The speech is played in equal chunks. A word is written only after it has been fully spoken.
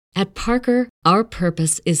At Parker, our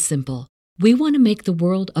purpose is simple. We want to make the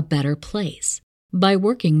world a better place by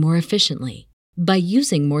working more efficiently, by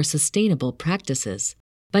using more sustainable practices,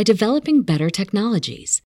 by developing better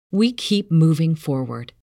technologies. We keep moving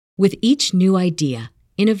forward. With each new idea,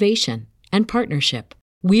 innovation, and partnership,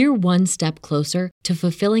 we're one step closer to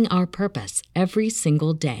fulfilling our purpose every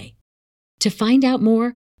single day. To find out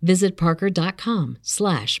more, visit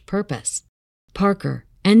parker.com/purpose. Parker,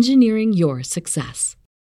 engineering your success.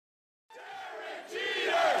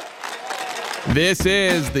 This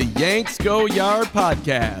is the Yanks Go Yard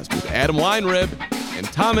podcast with Adam Weinrib and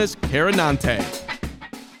Thomas Carinante.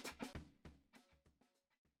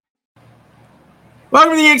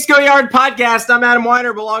 Welcome to the Yanks Go Yard podcast. I'm Adam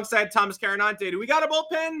Weinrib alongside Thomas Carinante. Do we got a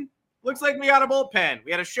bullpen? Looks like we got a bullpen.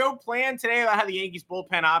 We had a show planned today about how the Yankees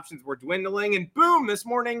bullpen options were dwindling, and boom, this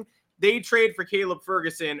morning they trade for Caleb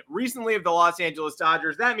Ferguson, recently of the Los Angeles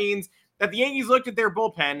Dodgers. That means that the Yankees looked at their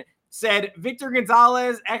bullpen, said Victor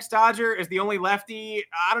Gonzalez, ex-Dodger, is the only lefty.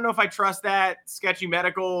 I don't know if I trust that. Sketchy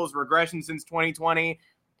medicals, regression since 2020.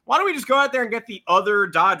 Why don't we just go out there and get the other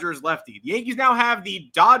Dodgers lefty? The Yankees now have the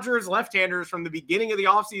Dodgers left-handers from the beginning of the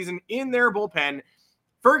offseason in their bullpen.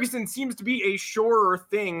 Ferguson seems to be a surer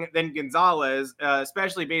thing than Gonzalez,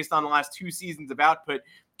 especially based on the last two seasons of output.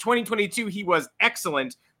 2022, he was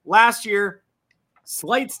excellent. Last year,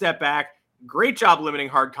 slight step back. Great job limiting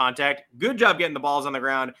hard contact. Good job getting the balls on the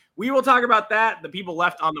ground. We will talk about that, the people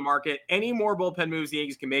left on the market, any more bullpen moves the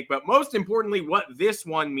Yankees can make, but most importantly, what this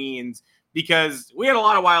one means, because we had a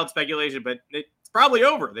lot of wild speculation, but it's probably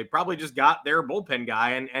over. They probably just got their bullpen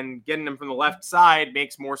guy, and getting him from the left side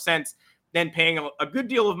makes more sense than paying a good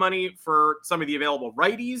deal of money for some of the available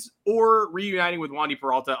righties or reuniting with Wandy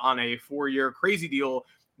Peralta on a 4-year crazy deal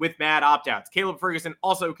with mad opt-outs. Caleb Ferguson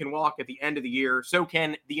also can walk at the end of the year. So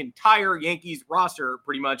can the entire Yankees roster,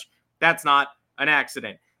 pretty much. That's not an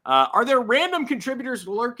accident. Are there random contributors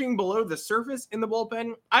lurking below the surface in the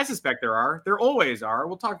bullpen? I suspect there are. There always are.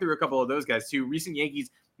 We'll talk through a couple of those guys too. Recent Yankees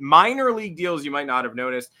minor league deals you might not have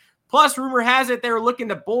noticed. Plus, rumor has it they're looking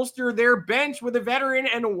to bolster their bench with a veteran.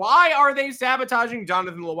 And why are they sabotaging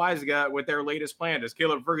Jonathan Loaizaga with their latest plan? Does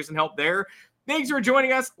Caleb Ferguson help there? Thanks for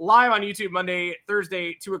joining us live on YouTube Monday,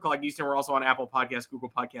 Thursday, 2 o'clock Eastern. We're also on Apple Podcasts,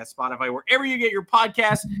 Google Podcasts, Spotify, wherever you get your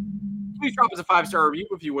podcasts. Please drop us a 5-star review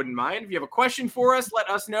if you wouldn't mind. If you have a question for us, let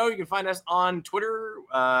us know. You can find us on Twitter,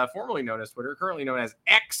 formerly known as Twitter, currently known as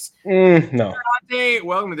X. No.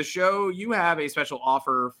 Welcome to the show. You have a special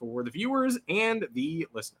offer for the viewers and the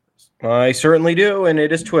listeners. I certainly do, and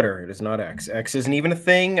it is Twitter. It is not X. X isn't even a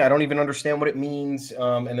thing. I don't even understand what it means.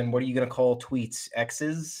 And then what are you going to call tweets?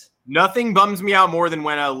 X's? Nothing bums me out more than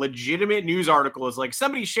when a legitimate news article is like,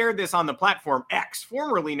 somebody shared this on the platform X,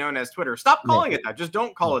 formerly known as Twitter. Stop calling it that. Just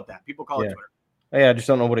don't call it that. People call it Twitter. Yeah, I just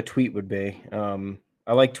don't know what a tweet would be.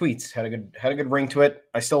 I like tweets. Had a good ring to it.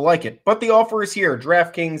 I still like it. But the offer is here.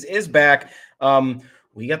 DraftKings is back.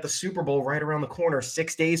 We got the Super Bowl right around the corner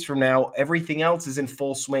 6 days from now. Everything else is in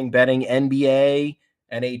full swing betting. NBA,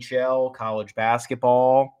 NHL, college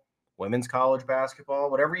basketball, women's college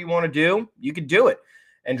basketball, whatever you want to do, you can do it.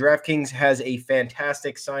 And DraftKings has a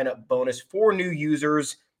fantastic sign-up bonus for new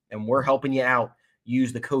users, and we're helping you out.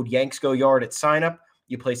 Use the code YanksGoYard at sign-up.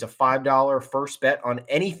 You place a $5 first bet on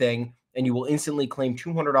anything, and you will instantly claim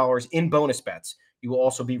 $200 in bonus bets. You will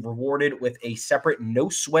also be rewarded with a separate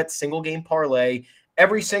no-sweat single-game parlay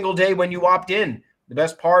every single day when you opt in. The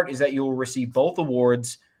best part is that you will receive both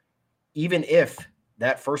awards, even if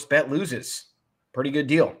that first bet loses. Pretty good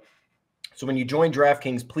deal. So when you join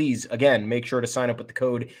DraftKings, please, again, make sure to sign up with the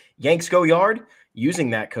code YanksGoYard. Using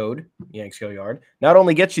that code, YanksGoYard, not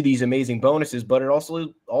only gets you these amazing bonuses, but it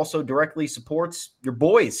also directly supports your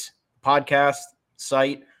boys' podcast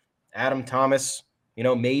site, Adam Thomas.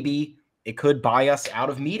 Maybe it could buy us out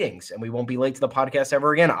of meetings and we won't be late to the podcast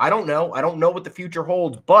ever again. I don't know. I don't know what the future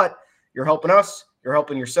holds, but you're helping us. You're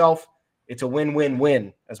helping yourself. It's a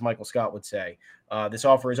win-win-win, as Michael Scott would say. This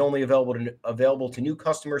offer is only available to new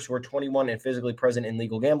customers who are 21 and physically present in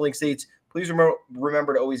legal gambling states. Please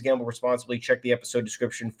remember to always gamble responsibly. Check the episode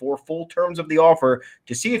description for full terms of the offer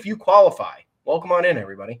to see if you qualify. Welcome on in,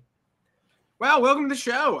 everybody. Well, welcome to the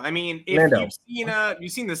show. I mean, if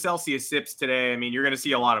you've seen the Celsius sips today, I mean, you're going to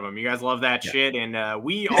see a lot of them. You guys love that shit, and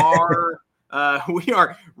we are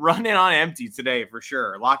running on empty today for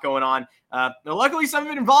sure. A lot going on. Luckily, some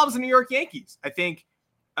of it involves the New York Yankees. I think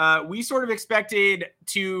we sort of expected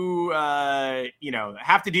to,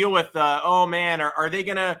 have to deal with, are they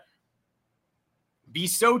going to be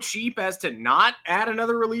so cheap as to not add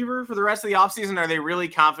another reliever for the rest of the offseason? Are they really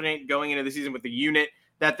confident going into the season with the unit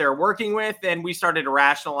that they're working with. And we started to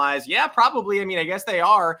rationalize, yeah, probably. I mean, I guess they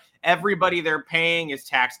are. Everybody they're paying is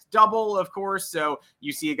taxed double, of course. So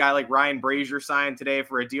you see a guy like Ryan Brazier signed today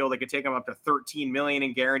for a deal that could take him up to $13 million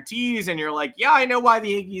in guarantees. And you're like, yeah, I know why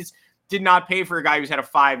the Yankees did not pay for a guy who's had a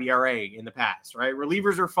 5 ERA in the past, right?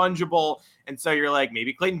 Relievers are fungible. And so you're like,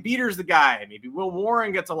 maybe Clayton Beater's the guy. Maybe Will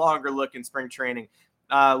Warren gets a longer look in spring training.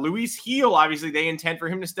 Luis Gil, obviously, they intend for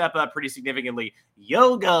him to step up pretty significantly.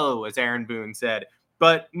 Yogo, as Aaron Boone said.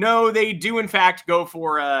 But no, they do, in fact, go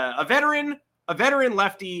for a veteran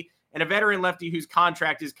lefty, and a veteran lefty whose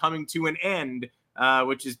contract is coming to an end,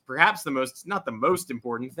 which is perhaps not the most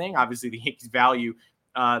important thing. Obviously, the Yankees value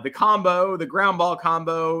the combo, the ground ball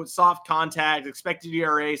combo, soft contact, expected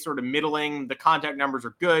ERA, sort of middling. The contact numbers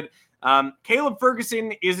are good. Caleb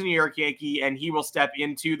Ferguson is a New York Yankee, and he will step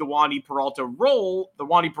into the Wandy Peralta role, the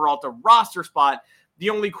Wandy Peralta roster spot. The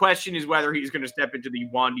only question is whether he's going to step into the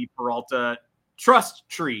Wandy Peralta trust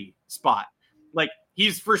tree spot. Like,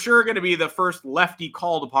 he's for sure going to be the first lefty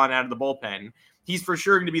called upon out of the bullpen. He's for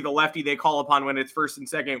sure going to be the lefty they call upon when it's first and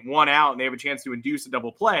second, one out, and they have a chance to induce a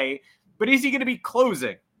double play. But is he going to be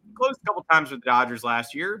closing? Closed a couple times with the Dodgers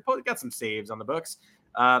last year. Got some saves on the books.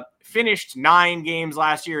 Finished 9 games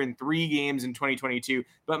last year and 3 games in 2022.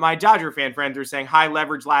 But my Dodger fan friends are saying high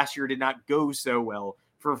leverage last year did not go so well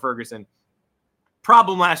for Ferguson.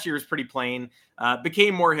 Problem last year is pretty plain.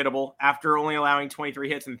 Became more hittable after only allowing 23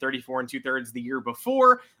 hits and 34 2/3 the year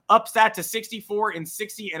before. Ups that to 64 and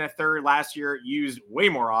 60 1/3 last year. Used way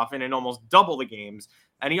more often and almost double the games.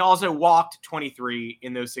 And he also walked 23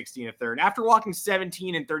 in those 60 1/3 after walking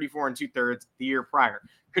 17 and 34 2/3 the year prior.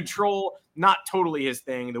 Control, not totally his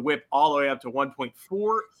thing. The whip all the way up to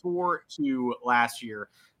 1.442 last year.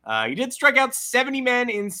 He did strike out 70 men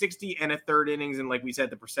in 60 1/3 innings. And like we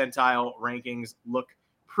said, the percentile rankings look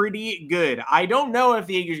pretty good. I don't know if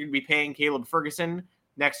the Yankees are going to be paying Caleb Ferguson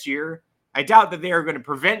next year. I doubt that they are going to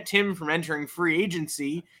prevent him from entering free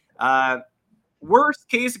agency. Worst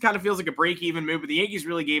case, it kind of feels like a break-even move, but the Yankees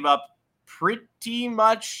really gave up pretty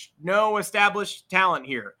much no established talent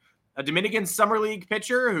here. A Dominican Summer League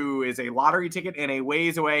pitcher who is a lottery ticket and a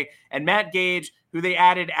ways away, and Matt Gage, who they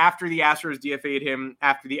added after the Astros DFA'd him,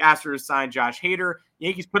 after the Astros signed Josh Hader.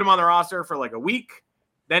 Yankees put him on the roster for like a week,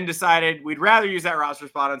 then decided we'd rather use that roster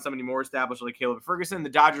spot on somebody more established like Caleb Ferguson. The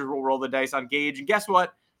Dodgers will roll the dice on Gage, and guess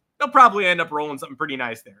what? They'll probably end up rolling something pretty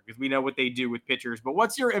nice there because we know what they do with pitchers. But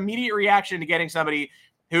what's your immediate reaction to getting somebody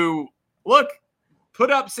who, look,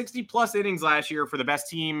 put up 60-plus innings last year for the best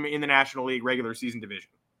team in the National League regular season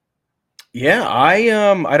division? Yeah,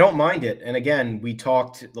 I don't mind it. And again, we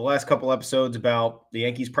talked the last couple episodes about the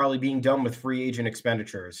Yankees probably being done with free agent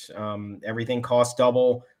expenditures. Everything costs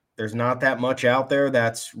double. There's not that much out there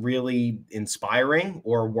that's really inspiring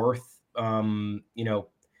or worth,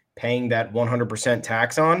 paying that 100%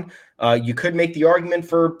 tax on. You could make the argument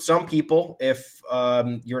for some people if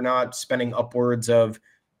you're not spending upwards of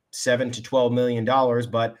 $7 to $12 million,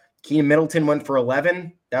 but Keenan Middleton went for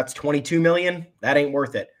 11. That's $22 million. That ain't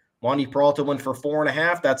worth it. Wandy Peralta went for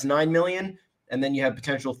 4.5. That's $9 million. And then you have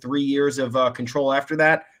potential 3 years of control after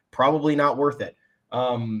that. Probably not worth it.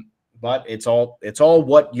 But it's all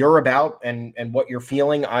what you're about and what you're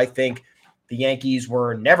feeling. I think the Yankees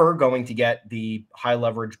were never going to get the high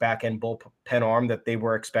leverage back end bullpen arm that they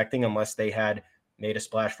were expecting unless they had made a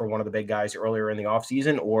splash for one of the big guys earlier in the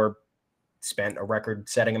offseason or spent a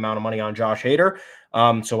record-setting amount of money on Josh Hader.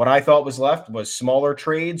 So what I thought was left was smaller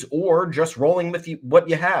trades or just rolling with what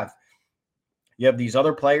you have. You have these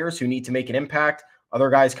other players who need to make an impact, other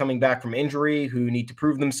guys coming back from injury who need to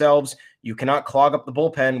prove themselves. You cannot clog up the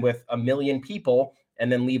bullpen with a million people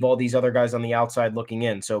and then leave all these other guys on the outside looking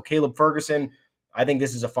in. So Caleb Ferguson, I think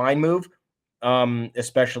this is a fine move,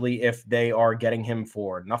 especially if they are getting him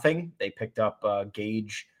for nothing. They picked up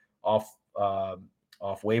Gage off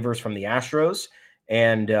waivers from the Astros,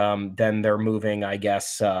 and then they're moving, I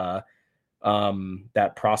guess, that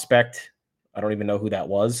prospect. I don't even know who that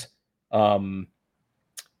was. And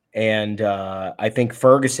I think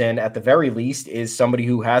Ferguson, at the very least, is somebody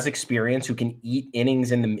who has experience, who can eat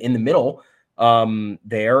innings in the middle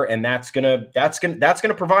there, and that's gonna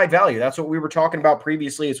provide value. That's what we were talking about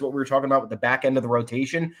previously. It's what we were talking about with the back end of the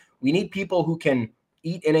rotation. We need people who can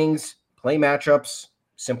eat innings, play matchups,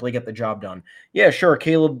 simply get the job done. Yeah, sure.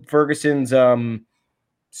 Caleb Ferguson's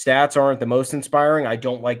stats aren't the most inspiring. I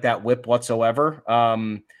don't like that whip whatsoever.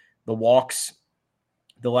 The walks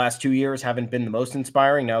the last 2 years haven't been the most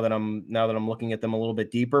inspiring now that I'm looking at them a little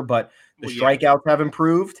bit deeper, but the strikeouts have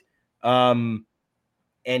improved.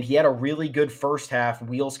 And he had a really good first half.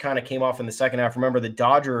 Wheels kind of came off in the second half. Remember, the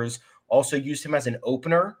Dodgers also used him as an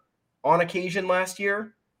opener on occasion last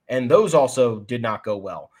year. and those also did not go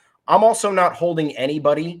well. I'm also not holding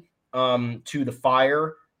anybody to the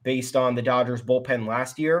fire based on the Dodgers bullpen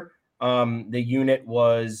last year. The unit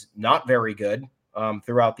was not very good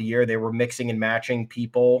throughout the year. They were mixing and matching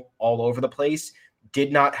people all over the place,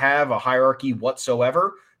 did not have a hierarchy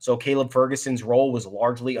whatsoever. So Caleb Ferguson's role was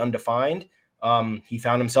largely undefined. He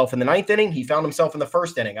found himself in the ninth inning. He found himself in the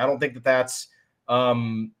first inning. I don't think that that's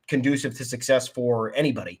conducive to success for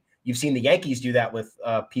anybody. You've seen the Yankees do that with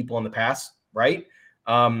people in the past, right?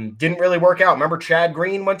 Didn't really work out. Remember Chad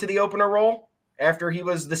Green went to the opener role after he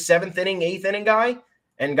was the seventh inning, eighth inning guy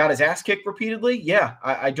and got his ass kicked repeatedly? Yeah,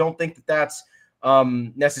 I don't think that that's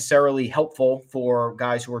necessarily helpful for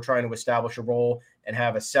guys who are trying to establish a role and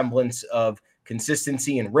have a semblance of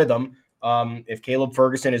consistency and rhythm. If Caleb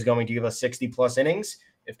Ferguson is going to give us 60-plus innings,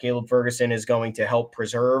 if Caleb Ferguson is going to help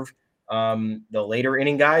preserve the later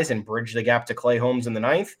inning guys and bridge the gap to Clay Holmes in the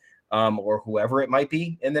ninth, or whoever it might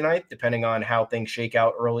be in the ninth, depending on how things shake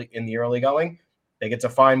out early in the early going, I think it's a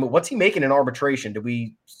fine move. What's he making in arbitration? Did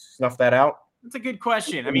we snuff that out? That's a good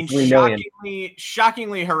question. I mean,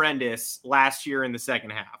 shockingly horrendous last year in the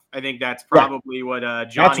second half. I think that's probably what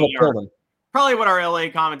Johnny, probably what our LA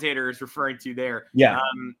commentator is referring to there. Yeah.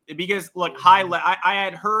 Because look, I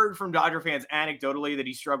had heard from Dodger fans anecdotally that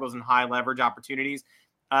he struggles in high leverage opportunities.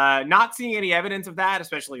 Not seeing any evidence of that,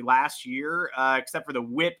 especially last year, except for the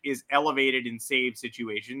whip is elevated in save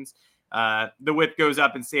situations. The whip goes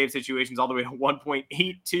up in save situations all the way to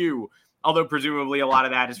 1.82. Although presumably a lot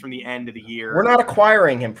of that is from the end of the year. We're not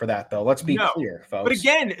acquiring him for that, though. Let's be clear, folks. But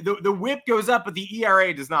again, the whip goes up, but the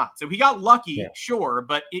ERA does not. So he got lucky, sure.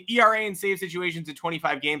 But ERA in save situations in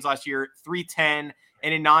 25 games last year, 3.10,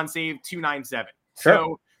 and in non-save, 2.97. Sure.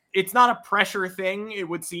 So it's not a pressure thing, it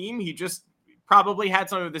would seem. He just probably had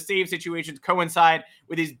some of the save situations coincide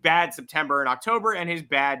with his bad September and October and his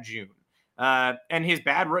bad June. And his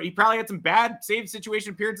bad, he probably had some bad save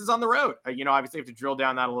situation appearances on the road. Obviously have to drill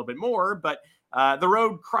down that a little bit more, but the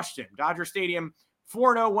road crushed him. Dodger Stadium,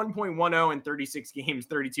 4-0, 1.10 in 36 games,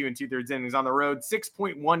 32 and 2/3 innings on the road,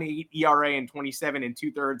 6.18 ERA in 27 and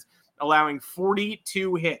 2/3, allowing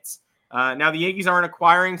 42 hits. Now the Yankees aren't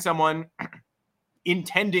acquiring someone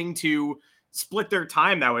intending to split their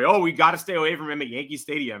time that way. Oh, we got to stay away from him at Yankee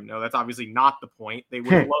Stadium. No, that's obviously not the point. They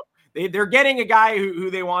would love. They're getting a guy who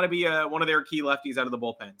they want to be one of their key lefties out of the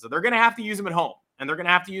bullpen. So they're going to have to use him at home, and they're going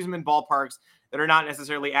to have to use him in ballparks that are not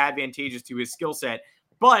necessarily advantageous to his skill set.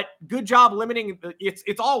 But good job limiting.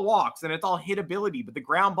 It's all walks and it's all hitability, but the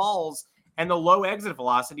ground balls and the low exit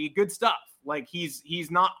velocity, good stuff. Like he's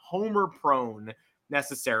not homer prone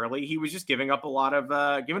necessarily. He was just giving up a lot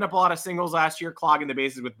of singles last year, clogging the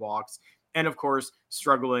bases with walks, and of course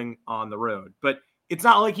struggling on the road. But it's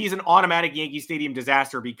not like he's an automatic Yankee Stadium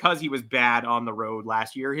disaster because he was bad on the road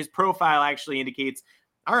last year. His profile actually indicates,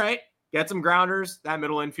 all right, get some grounders. That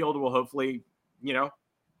middle infield will hopefully,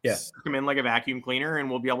 come in like a vacuum cleaner, and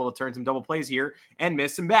we'll be able to turn some double plays here and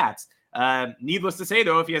miss some bats. Needless to say,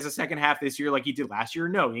 though, if he has a second half this year like he did last year,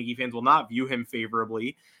 no, Yankee fans will not view him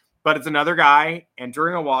favorably. But it's another guy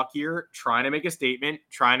entering a walk year, trying to make a statement,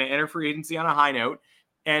 trying to enter free agency on a high note.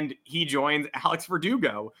 And he joins Alex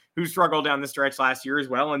Verdugo, who struggled down the stretch last year as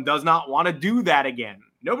well and does not want to do that again.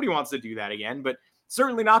 Nobody wants to do that again, but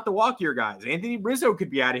certainly not the walk year guys. Anthony Rizzo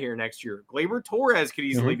could be out of here next year. Gleyber Torres could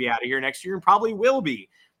easily be out of here next year and probably will be.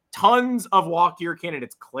 Tons of walk year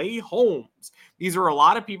candidates. Clay Holmes. These are a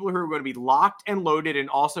lot of people who are going to be locked and loaded and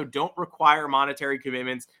also don't require monetary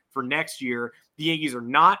commitments for next year. The Yankees are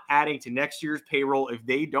not adding to next year's payroll if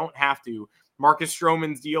they don't have to. Marcus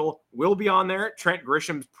Stroman's deal will be on there. Trent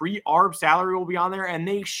Grisham's pre-ARB salary will be on there. And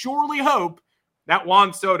they surely hope that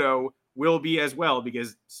Juan Soto will be as well,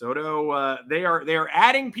 because Soto, they are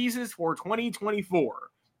adding pieces for 2024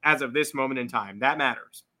 as of this moment in time. That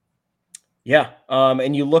matters. Yeah.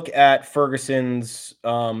 And you look at Ferguson's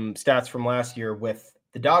stats from last year with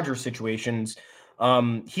the Dodgers situations.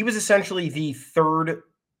 He was essentially the third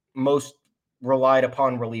most relied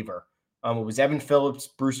upon reliever. It was Evan Phillips,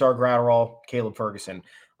 Brusdar Graterol, Caleb Ferguson.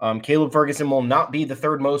 Caleb Ferguson will not be the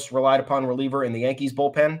third most relied upon reliever in the Yankees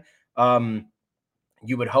bullpen.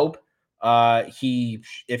 You would hope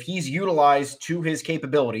if he's utilized to his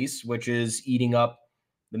capabilities, which is eating up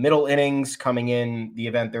the middle innings, coming in the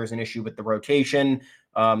event there's an issue with the rotation,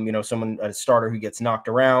 a starter who gets knocked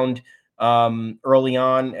around early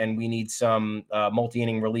on, and we need some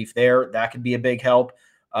multi-inning relief there. That could be a big help.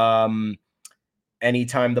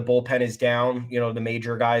 Anytime the bullpen is down, the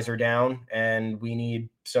major guys are down and we need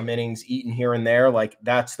some innings eaten here and there, like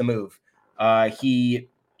that's the move. He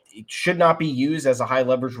should not be used as a high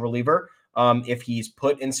leverage reliever. If he's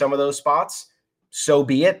put in some of those spots, so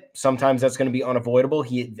be it. Sometimes that's going to be unavoidable.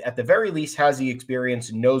 He, at the very least, has the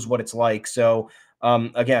experience, knows what it's like. So,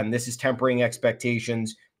 again, this is tempering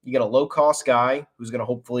expectations. You get a low-cost guy who's going to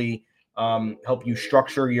hopefully help you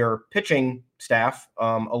structure your pitching staff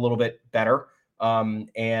a little bit better and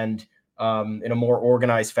in a more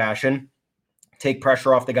organized fashion. Take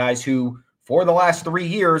pressure off the guys who, for the last 3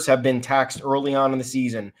 years, have been taxed early on in the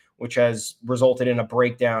season, which has resulted in a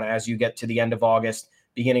breakdown as you get to the end of August,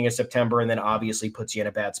 beginning of September, and then obviously puts you in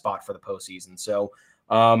a bad spot for the postseason. So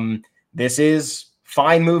this is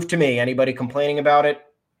fine move to me. Anybody complaining about it,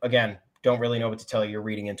 again, don't really know what to tell you. You're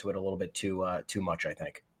reading into it a little bit too much, I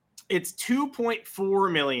think. It's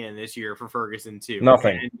 $2.4 million this year for Ferguson too.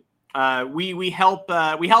 Nothing. And, we helped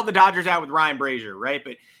the Dodgers out with Ryan Brazier, right?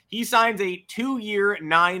 But he signs a 2-year,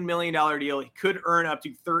 $9 million deal. He could earn up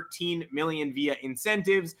to $13 million via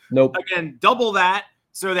incentives. Nope. Again, double that.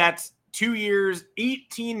 So that's 2 years,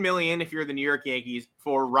 $18 million if you're the New York Yankees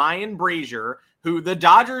for Ryan Brazier, who the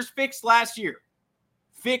Dodgers fixed last year.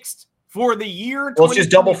 Fixed for the year. Well, it's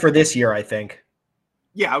just double for this year, I think.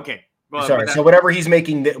 Yeah. Okay. Well, sorry. So whatever he's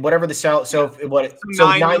making, whatever the salary. So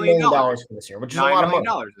 $9 million for this year, which is a lot of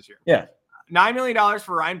money this year. Yeah. $9 million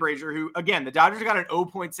for Ryan Brazier, who, again, the Dodgers got an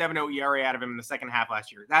 0.70 ERA out of him in the second half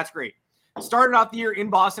last year. That's great. Started off the year in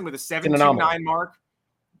Boston with a 7.29 mark.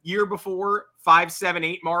 Year before,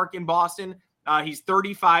 5.78 mark in Boston. He's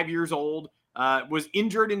 35 years old. Was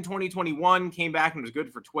injured in 2021, came back and was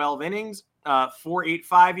good for 12 innings.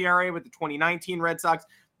 4.85 ERA with the 2019 Red Sox.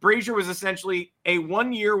 Brazier was essentially a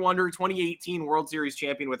one-year wonder, 2018 World Series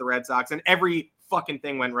champion with the Red Sox, and every fucking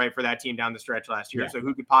thing went right for that team down the stretch last year. Yeah. So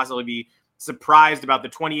who could possibly be surprised about the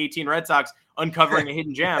 2018 Red Sox uncovering a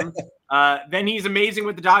hidden gem? Then he's amazing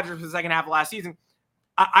with the Dodgers for the second half of last season.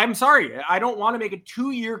 I'm sorry. I don't want to make a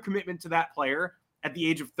 2-year commitment to that player at the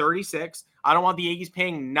age of 36. I don't want the Yankees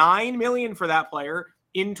paying $9 million for that player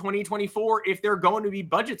in 2024 if they're going to be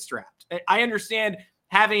budget strapped. I understand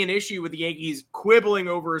having an issue with the Yankees quibbling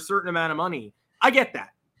over a certain amount of money. I get that.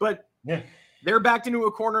 But they're backed into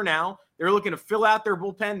a corner now. They're looking to fill out their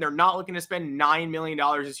bullpen. They're not looking to spend $9 million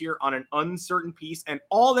this year on an uncertain piece. And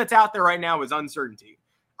all that's out there right now is uncertainty.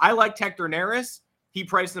 I liked Hector Neris. He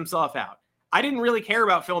priced himself out. I didn't really care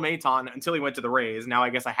about Phil Maton until he went to the Rays. Now I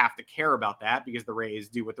guess I have to care about that because the Rays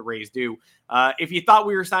do what the Rays do. If you thought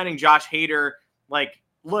we were signing Josh Hader,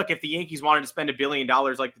 look, if the Yankees wanted to spend $1 billion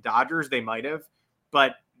like the Dodgers, they might have,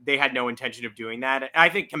 but they had no intention of doing that. And I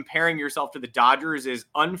think comparing yourself to the Dodgers is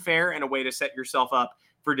unfair and a way to set yourself up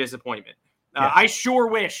for disappointment. I sure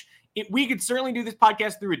wish we could certainly do this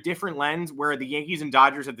podcast through a different lens where the Yankees and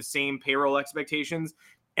Dodgers have the same payroll expectations.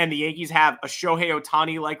 And the Yankees have a Shohei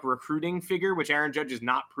Ohtani-like recruiting figure, which Aaron Judge has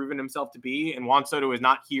not proven himself to be, and Juan Soto is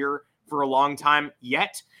not here for a long time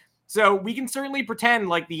yet. So we can certainly pretend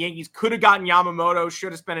like the Yankees could have gotten Yamamoto,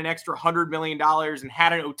 should have spent an extra $100 million, and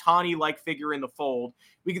had an Ohtani-like figure in the fold.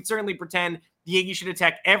 We could certainly pretend the Yankees should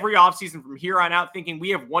attack every offseason from here on out thinking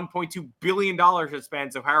we have $1.2 billion to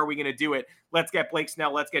spend, so how are we going to do it? Let's get Blake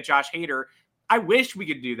Snell, let's get Josh Hader. I wish we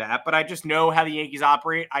could do that, but I just know how the Yankees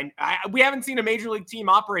operate. We haven't seen a major league team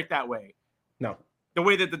operate that way. No. The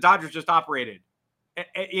way that the Dodgers just operated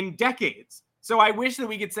in decades. So I wish that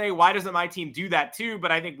we could say, why doesn't my team do that too?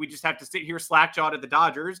 But I think we just have to sit here slack-jawed at the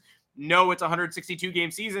Dodgers, know it's a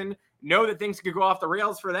 162-game season, know that things could go off the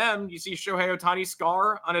rails for them. You see Shohei Ohtani's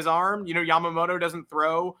scar on his arm. Yamamoto doesn't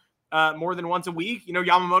throw more than once a week.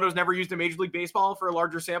 Yamamoto's never used a Major League Baseball for a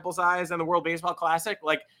larger sample size than the World Baseball Classic.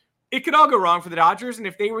 It could all go wrong for the Dodgers, and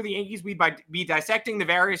if they were the Yankees, we'd be dissecting the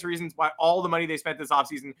various reasons why all the money they spent this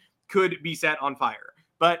offseason could be set on fire.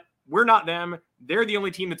 But we're not them. They're the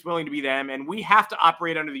only team that's willing to be them, and we have to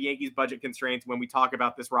operate under the Yankees' budget constraints when we talk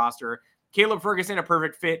about this roster. Caleb Ferguson, a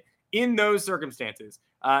perfect fit in those circumstances.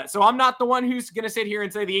 So I'm not the one who's going to sit here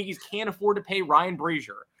and say the Yankees can't afford to pay Ryan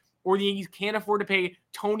Brazier, or the Yankees can't afford to pay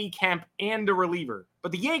Tony Kemp and a reliever.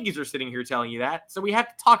 But the Yankees are sitting here telling you that, so we have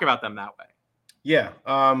to talk about them that way. Yeah.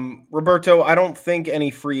 Roberto, I don't think any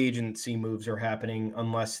free agency moves are happening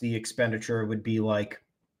unless the expenditure would be like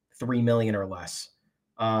 $3 million or less.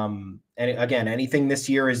 And again, anything this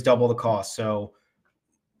year is double the cost. So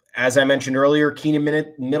as I mentioned earlier, Keenan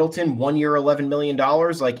Middleton, 1 year, $11 million,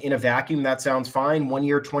 in a vacuum, that sounds fine. 1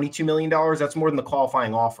 year, $22 million. That's more than the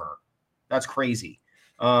qualifying offer. That's crazy.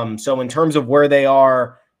 So in terms of where they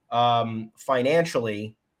are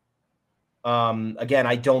financially, again,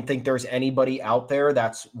 I don't think there's anybody out there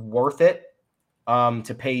that's worth it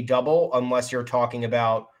to pay double unless you're talking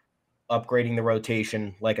about upgrading the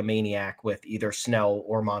rotation like a maniac with either Snell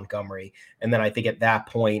or Montgomery. And then I think at that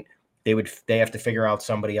point they have to figure out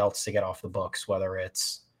somebody else to get off the books, whether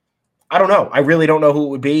it's, I don't know. I really don't know who it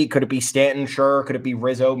would be. Could it be Stanton? Sure. Could it be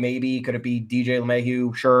Rizzo? Maybe. Could it be DJ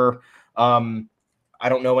LeMahieu? Sure. I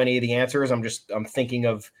don't know any of the answers. I'm thinking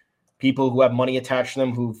of people who have money attached to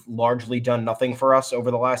them who've largely done nothing for us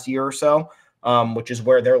over the last year or so, which is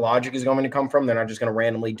where their logic is going to come from. They're not just going to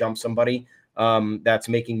randomly dump somebody that's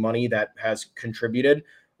making money that has contributed.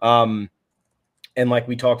 And like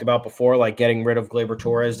we talked about before, like getting rid of Gleyber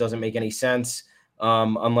Torres doesn't make any sense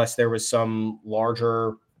unless there was some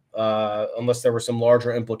larger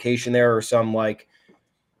implication there, or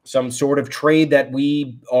some sort of trade that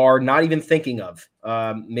we are not even thinking of.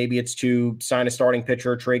 Maybe it's to sign a starting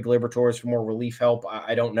pitcher, trade Gleyber Torres for more relief help.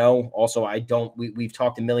 I don't know. Also, we've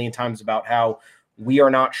talked a million times about how we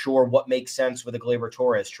are not sure what makes sense with a Gleyber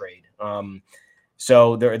Torres trade.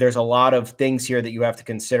 So there's a lot of things here that you have to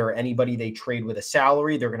consider. Anybody they trade with a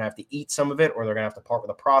salary, they're going to have to eat some of it, or they're going to have to part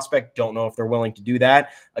with a prospect. Don't know if they're willing to do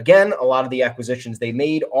that. Again, a lot of the acquisitions they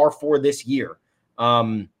made are for this year.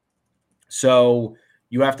 So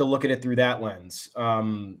you have to look at it through that lens.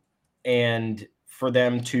 And for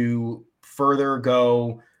them to further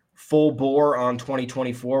go full bore on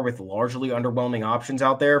 2024 with largely underwhelming options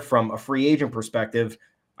out there from a free agent perspective,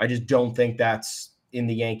 I just don't think that's in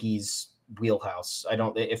the Yankees' wheelhouse.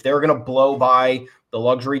 If they're going to blow by the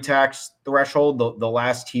luxury tax threshold, the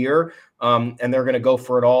last tier, and they're going to go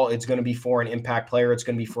for it all, it's going to be for an impact player. It's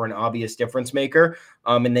going to be for an obvious difference maker.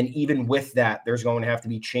 And then even with that, there's going to have to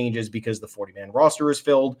be changes because the 40-man roster is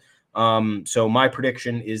filled. So my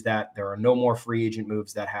prediction is that there are no more free agent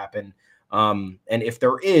moves that happen. And if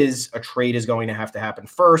there is, a trade is going to have to happen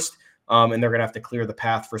first. And they're going to have to clear the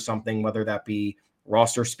path for something, whether that be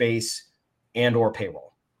roster space and or payroll.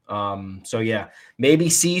 So yeah, maybe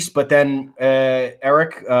Cease, but then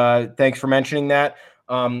Eric, thanks for mentioning that.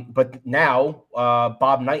 But now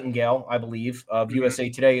Bob Nightingale, I believe, of USA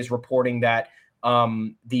Today is reporting that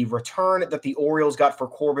the return that the Orioles got for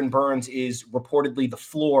Corbin Burns is reportedly the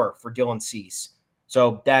floor for Dylan Cease.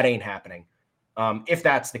 So that ain't happening. If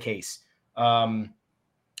that's the case, I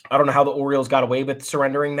don't know how the Orioles got away with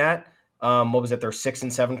surrendering that. What was it? Their 6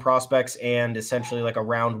 and 7 prospects and essentially like a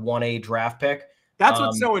round 1A draft pick. That's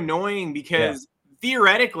what's so annoying because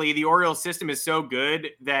theoretically the Orioles system is so good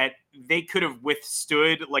that they could have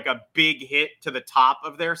withstood like a big hit to the top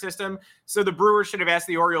of their system. So the Brewers should have asked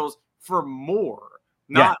the Orioles for more,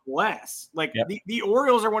 not less. Like the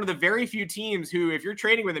Orioles are one of the very few teams who, if you're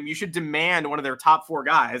trading with them, you should demand one of their top 4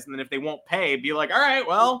 guys. And then if they won't pay, be like, all right,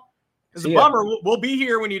 well, it's a bummer. We'll be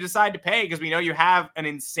here when you decide to pay because we know you have an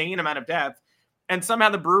insane amount of depth. And somehow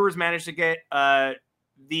the Brewers managed to get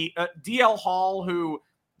the DL Hall, who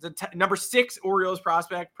is number 6 Orioles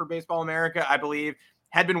prospect per Baseball America, I believe,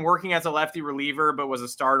 had been working as a lefty reliever, but was a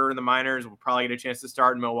starter in the minors. Will probably get a chance to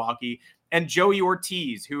start in Milwaukee. And Joey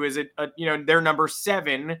Ortiz, who is their number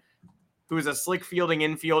 7, who is a slick fielding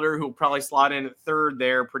infielder who will probably slot in at 3rd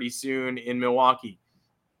there pretty soon in Milwaukee.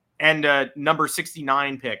 And number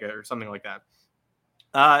 69 pick or something like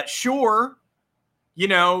that. Sure.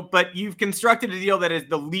 But you've constructed a deal that is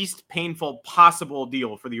the least painful possible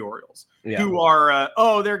deal for the Orioles, who are,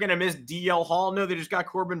 they're going to miss DL Hall. No, they just got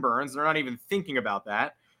Corbin Burns. They're not even thinking about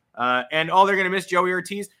that. And they're going to miss Joey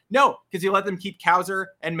Ortiz. No, because you let them keep Kowser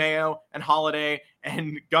and Mayo and Holiday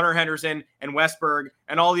and Gunnar Henderson and Westberg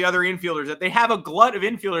and all the other infielders that they have a glut of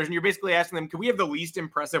infielders. And you're basically asking them, can we have the least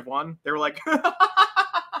impressive one? They were like,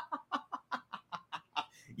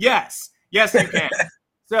 yes, you can.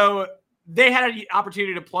 So they had an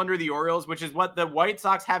opportunity to plunder the Orioles, which is what the White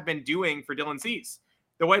Sox have been doing for Dylan Cease.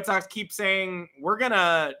 The White Sox keep saying, we're going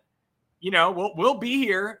to, we'll be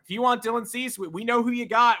here. If you want Dylan Cease, we know who you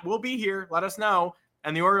got. We'll be here. Let us know.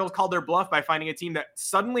 And the Orioles called their bluff by finding a team that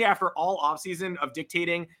suddenly, after all offseason of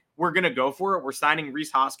dictating, we're going to go for it. We're signing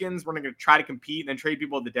Rhys Hoskins. We're going to try to compete and then trade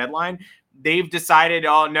people at the deadline. They've decided,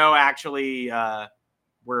 oh, no, actually,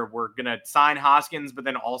 we're going to sign Hoskins, but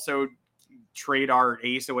then also trade our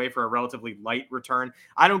ace away for a relatively light return.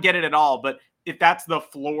 I don't get it at all, but if that's the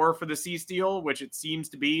floor for the Cease deal, which it seems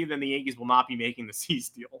to be, then the Yankees will not be making the Cease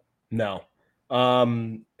deal. No.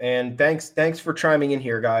 And thanks for chiming in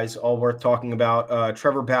here, guys. All worth talking about.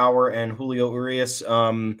 Trevor Bauer and Julio Urias.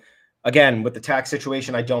 Again, with the tax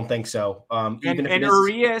situation, I don't think so. Even if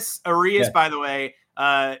Urias, by the way,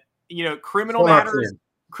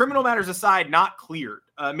 criminal matters aside, not cleared.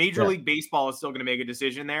 Major League Baseball is still going to make a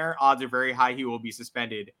decision there. Odds are very high he will be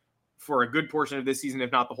suspended for a good portion of this season,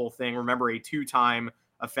 if not the whole thing. Remember, a 2-time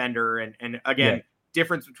offender. And again,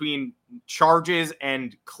 difference between charges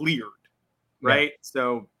and cleared, right?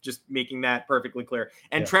 So just making that perfectly clear.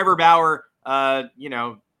 And Trevor Bauer, an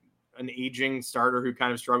aging starter who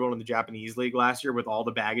kind of struggled in the Japanese league last year with all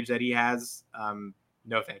the baggage that he has.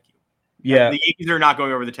 No, thank you. Yeah. The Yankees are not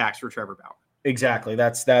going over the tax for Trevor Bauer. Exactly.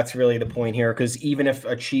 That's really the point here, because even if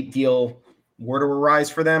a cheap deal were to arise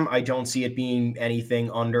for them, I don't see it being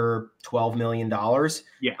anything under $12 million,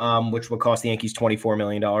 which would cost the Yankees $24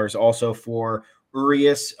 million. Also for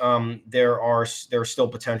Urias, there's still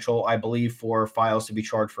potential, I believe, for files to be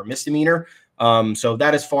charged for misdemeanor. So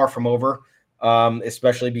that is far from over,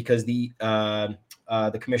 especially because the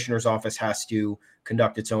commissioner's office has to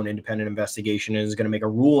conduct its own independent investigation and is going to make a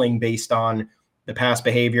ruling based on the past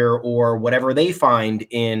behavior or whatever they find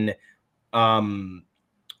in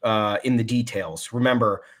the details.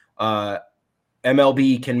 Remember,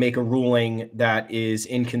 MLB can make a ruling that is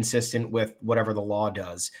inconsistent with whatever the law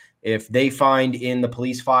does. If they find in the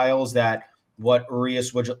police files that what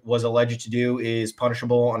Urias was alleged to do is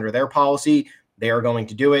punishable under their policy, they are going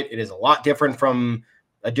to do it. It is a lot different from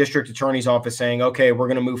a district attorney's office saying, okay, we're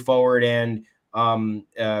going to move forward and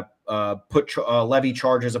levy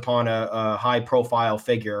charges upon a high profile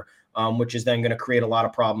figure, which is then going to create a lot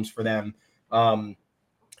of problems for them.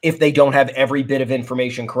 If they don't have every bit of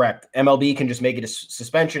information correct, MLB can just make it a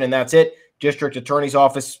suspension and that's it. District attorney's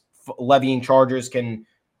office levying charges can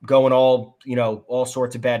go in all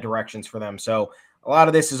sorts of bad directions for them. So a lot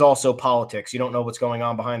of this is also politics. You don't know what's going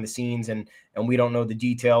on behind the scenes, and we don't know the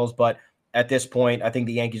details. But at this point, I think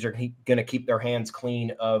the Yankees are going to keep their hands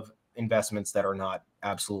clean of investments that are not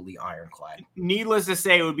absolutely ironclad. Needless to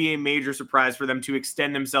say, it would be a major surprise for them to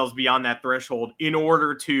extend themselves beyond that threshold in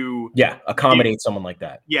order to accommodate someone like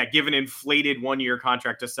that. Yeah, give an inflated 1-year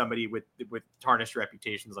contract to somebody with tarnished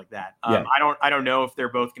reputations like that. I don't know if they're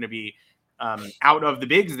both going to be out of the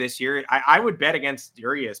bigs this year. I would bet against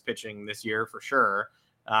Urias pitching this year for sure.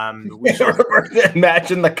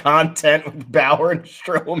 Imagine the content with Bauer and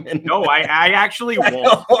Stroman. No, I actually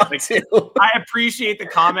won't. I appreciate the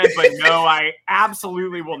comment, but no, I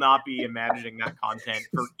absolutely will not be imagining that content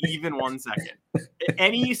for even 1 second.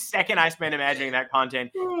 Any second I spend imagining that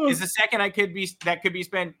content is a second that could be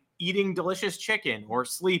spent eating delicious chicken or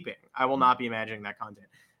sleeping. I will not be imagining that content,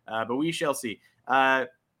 but we shall see. The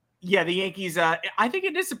Yankees. I think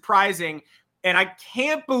it is surprising. And I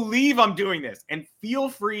can't believe I'm doing this. And feel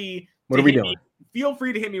free. What are we doing? Feel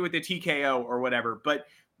free to hit me with the TKO or whatever. But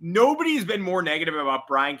nobody's been more negative about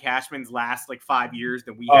Brian Cashman's last 5 years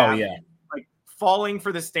than we have. Yeah. Falling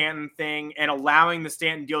for the Stanton thing and allowing the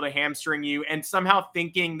Stanton deal to hamstring you, and somehow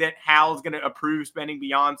thinking that Hal's going to approve spending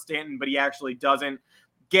beyond Stanton, but he actually doesn't.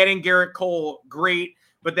 Getting Garrett Cole, great.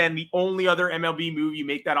 But then the only other MLB move you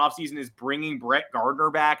make that offseason is bringing Brett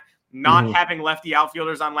Gardner back. Not having lefty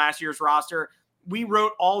outfielders on last year's roster. We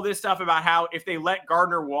wrote all this stuff about how if they let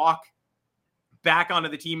Gardner walk back onto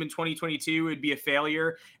the team in 2022, it'd be a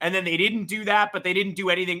failure. And then they didn't do that, but they didn't do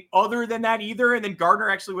anything other than that either. And then Gardner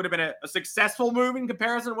actually would have been a successful move in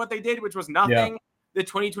comparison to what they did, which was nothing. Yeah. The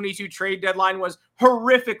 2022 trade deadline was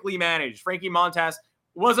horrifically managed. Frankie Montas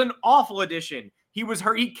was an awful addition. He was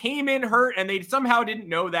hurt. He came in hurt, and they somehow didn't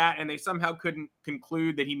know that, and they somehow couldn't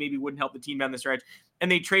conclude that he maybe wouldn't help the team down the stretch.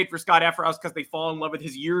 And they trade for Scott Effross because they fall in love with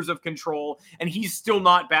his years of control, and he's still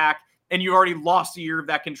not back, and you already lost a year of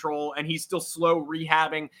that control, and he's still slow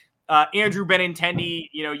rehabbing. Andrew Benintendi,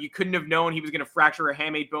 you couldn't have known he was going to fracture a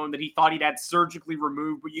hamate bone that he thought he'd had surgically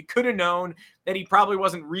removed, but you could have known that he probably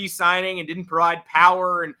wasn't re-signing and didn't provide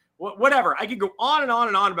power and whatever. I could go on and on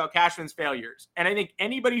and on about Cashman's failures. And I think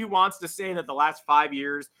anybody who wants to say that the last 5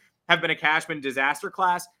 years have been a Cashman disaster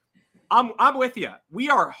class, I'm with you. We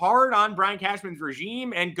are hard on Brian Cashman's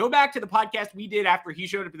regime. And go back to the podcast we did after he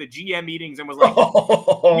showed up at the GM meetings and was like,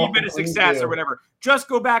 we've been a success or whatever. Just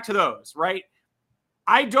go back to those, right?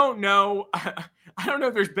 I don't know. I don't know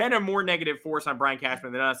if there's been a more negative force on Brian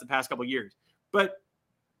Cashman than us the past couple of years. But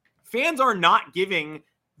fans are not giving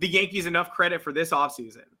the Yankees enough credit for this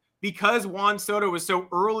offseason, because Juan Soto was so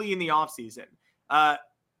early in the offseason.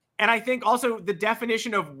 And I think also the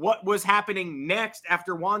definition of what was happening next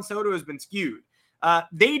after Juan Soto has been skewed.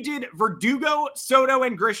 They did Verdugo, Soto,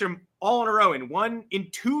 and Grisham all in a row. In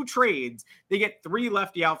 2 trades, they get 3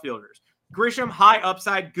 lefty outfielders. Grisham, high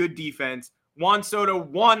upside, good defense. Juan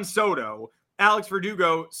Soto. Alex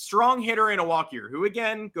Verdugo, strong hitter and a walk-year, who,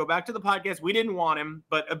 again, go back to the podcast, we didn't want him,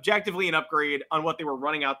 but objectively an upgrade on what they were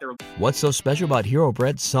running out there. What's so special about Hero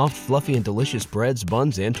Bread's soft, fluffy, and delicious breads,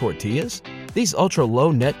 buns, and tortillas? These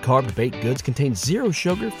ultra-low net-carb baked goods contain 0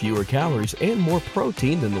 sugar, fewer calories, and more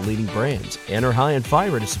protein than the leading brands, and are high in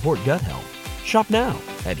fiber to support gut health. Shop now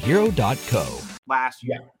at hero.co. Last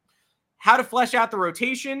year. How to flesh out the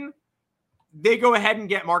rotation? They go ahead and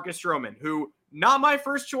get Marcus Stroman, who... not my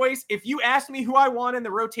first choice. If you ask me who I want in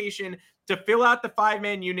the rotation to fill out the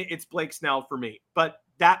 5-man unit, it's Blake Snell for me. But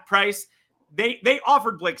that price, They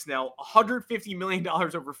offered Blake Snell $150 million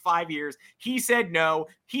over 5 years. He said no.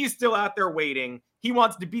 He's still out there waiting. He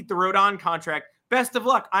wants to beat the Rodon contract. Best of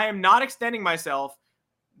luck. I am not extending myself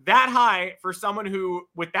that high for someone who,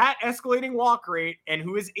 with that escalating walk rate and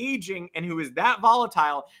who is aging and who is that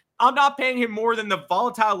volatile. I'm not paying him more than the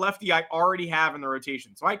volatile lefty I already have in the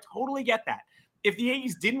rotation. So I totally get that. If the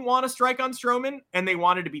Yankees didn't want to strike on Stroman and they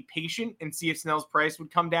wanted to be patient and see if Snell's price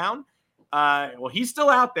would come down, well, he's still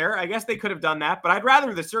out there. I guess they could have done that, but I'd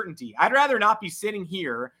rather the certainty. I'd rather not be sitting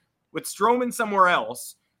here with Stroman somewhere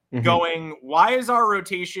else going, why is our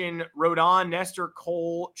rotation Rodon, Nestor,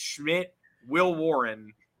 Cole, Schmidt, Will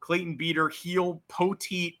Warren, Clayton Beeter, Heel,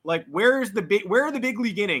 Poteet? Like, where are the big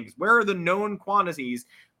league innings? Where are the known quantities?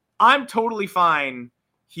 I'm totally fine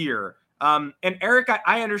here. And Eric,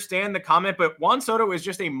 I understand the comment, but Juan Soto is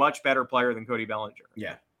just a much better player than Cody Bellinger.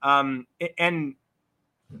 Yeah. And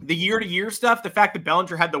the year-to-year stuff, the fact that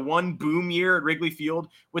Bellinger had the one boom year at Wrigley Field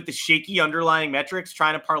with the shaky underlying metrics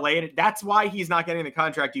trying to parlay it, that's why he's not getting the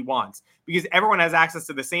contract he wants, because everyone has access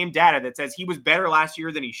to the same data that says he was better last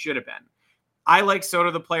year than he should have been. I like Soto,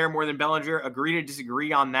 the player, more than Bellinger. Agree to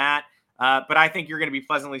disagree on that, but I think you're going to be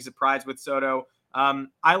pleasantly surprised with Soto.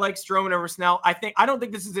 I like Stroman over Snell. I don't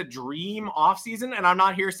think this is a dream offseason, and I'm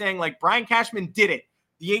not here saying like Brian Cashman did it.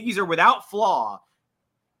 The Yankees are without flaw.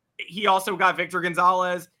 He also got Victor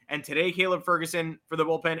Gonzalez and today Caleb Ferguson for the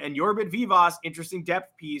bullpen, and Yorbit Vivas, interesting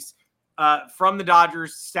depth piece from the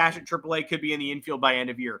Dodgers. Stash at AAA, could be in the infield by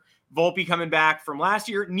end of year. Volpe coming back from last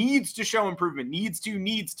year, needs to show improvement, needs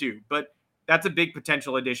to, but that's a big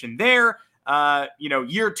potential addition there.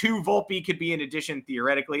 Year 2 Volpe could be an addition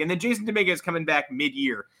theoretically, and then Jason Dominguez is coming back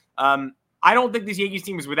mid-year. I don't think this Yankees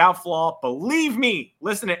team is without flaw. Believe me,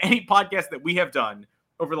 listen to any podcast that we have done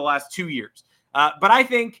over the last 2 years. But I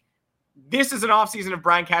think this is an offseason of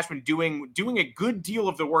Brian Cashman doing a good deal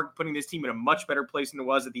of the work, putting this team in a much better place than it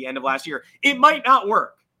was at the end of last year. It might not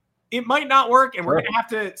work. And we're going to have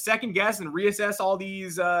to second guess and reassess all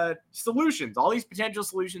these solutions, all these potential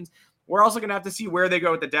solutions. We're also going to have to see where they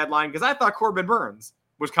go at the deadline, because I thought Corbin Burns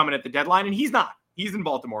was coming at the deadline, and he's not. He's in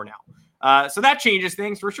Baltimore now. So that changes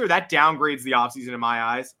things for sure. That downgrades the offseason in my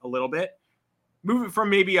eyes a little bit. Move it from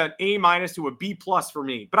maybe an A- to a B+ for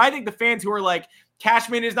me. But I think the fans who are like,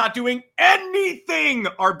 Cashman is not doing anything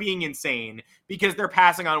are being insane because they're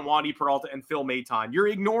passing on Wandy Peralta and Phil Maton. You're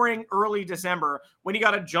ignoring early December when he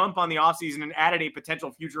got a jump on the offseason and added a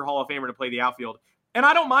potential future Hall of Famer to play the outfield. And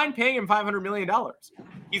I don't mind paying him $500 million.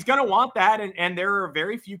 He's going to want that, and there are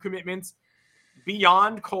very few commitments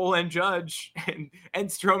beyond Cole and Judge and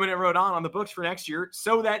Stroman and Rodon on the books for next year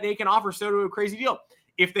so that they can offer Soto a crazy deal.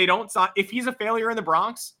 If they don't, if he's a failure in the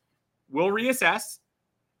Bronx, we'll reassess.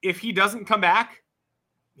 If he doesn't come back,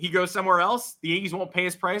 he goes somewhere else. The Yankees won't pay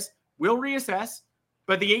his price. We'll reassess.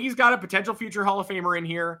 But the Yankees got a potential future Hall of Famer in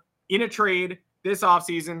here in a trade this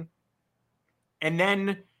offseason. And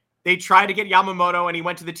then they tried to get Yamamoto, and he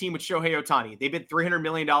went to the team with Shohei Ohtani. They bid $300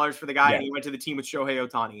 million for the guy, and he went to the team with Shohei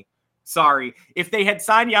Ohtani. Sorry. If they had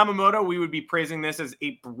signed Yamamoto, we would be praising this as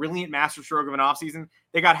a brilliant masterstroke of an offseason.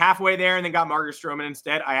 They got halfway there and then got Marcus Stroman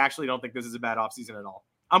instead. I actually don't think this is a bad offseason at all.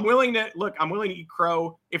 I'm willing to eat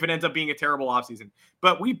crow if it ends up being a terrible offseason.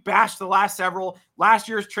 But we bashed the last several. Last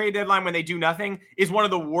year's trade deadline when they do nothing is one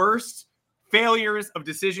of the worst failures of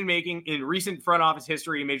decision-making in recent front office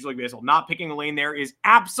history in Major League Baseball. Not picking a lane there is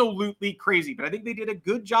absolutely crazy. But I think they did a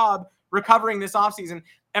good job recovering this offseason.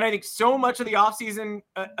 And I think so much of the offseason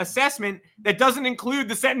assessment that doesn't include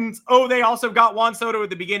the sentence, oh, they also got Juan Soto at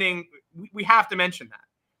the beginning, we have to mention that.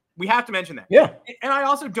 We have to mention that. Yeah. And I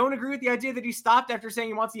also don't agree with the idea that he stopped after saying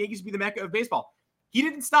he wants the Yankees to be the mecca of baseball. He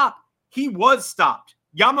didn't stop. He was stopped.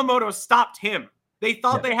 Yamamoto stopped him. They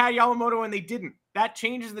thought they had Yamamoto and they didn't. That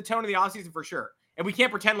changes the tone of the offseason for sure. And we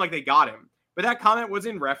can't pretend like they got him. But that comment was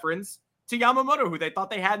in reference to Yamamoto, who they thought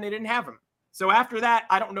they had and they didn't have him. So after that,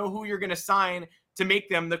 I don't know who you're going to sign to make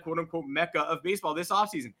them the quote-unquote mecca of baseball this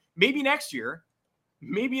offseason. Maybe next year,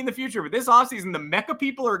 maybe in the future. But this offseason, the mecca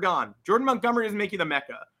people are gone. Jordan Montgomery doesn't make you the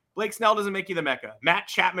mecca. Blake Snell doesn't make you the mecca. Matt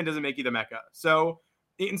Chapman doesn't make you the mecca. So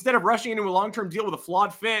instead of rushing into a long-term deal with a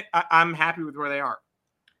flawed fit, I'm happy with where they are.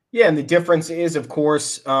 Yeah, and the difference is, of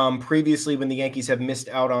course, previously when the Yankees have missed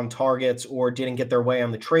out on targets or didn't get their way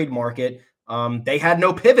on the trade market, they had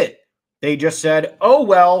no pivot. They just said, oh,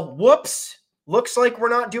 well, whoops, looks like we're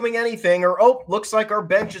not doing anything. Or, oh, looks like our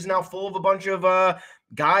bench is now full of a bunch of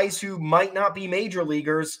guys who might not be major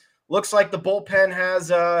leaguers. Looks like the bullpen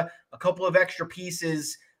has a couple of extra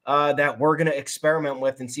pieces that we're going to experiment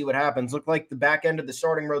with and see what happens. Look like the back end of the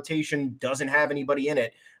starting rotation doesn't have anybody in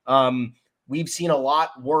it. We've seen a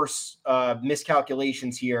lot worse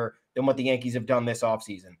miscalculations here than what the Yankees have done this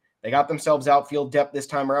offseason. They got themselves outfield depth this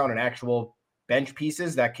time around and actual bench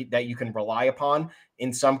pieces that you can rely upon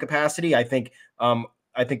in some capacity. I think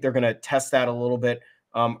they're going to test that a little bit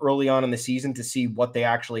early on in the season to see what they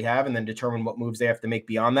actually have and then determine what moves they have to make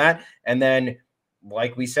beyond that. And then,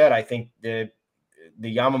 like we said, I think the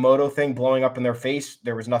Yamamoto thing blowing up in their face,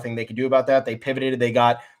 there was nothing they could do about that. They pivoted. They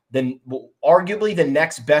got arguably the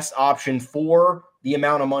next best option for the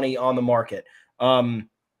amount of money on the market.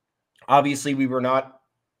 Obviously, we were not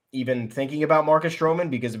even thinking about Marcus Stroman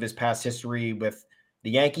because of his past history with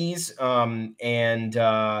the Yankees and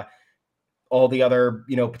all the other,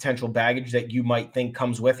 potential baggage that you might think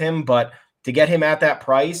comes with him. But to get him at that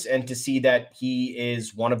price and to see that he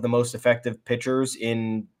is one of the most effective pitchers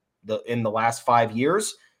in the last 5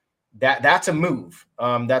 years, that's a move.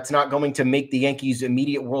 That's not going to make the Yankees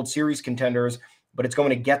immediate World Series contenders, but it's going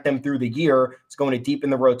to get them through the year. It's going to deepen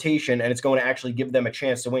the rotation, and it's going to actually give them a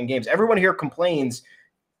chance to win games. Everyone here complains,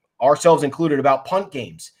 ourselves included, about punt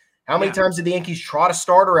games. How many times did the Yankees trot a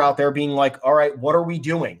starter out there being like, all right, what are we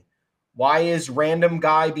doing? Why is random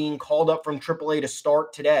guy being called up from AAA to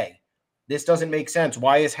start today? This doesn't make sense.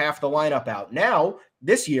 Why is half the lineup out? Now,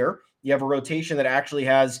 this year, you have a rotation that actually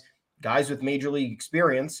has guys with major league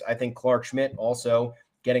experience. I think Clark Schmidt also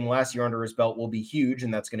getting last year under his belt will be huge,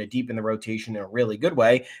 and that's going to deepen the rotation in a really good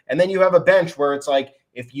way. And then you have a bench where it's like,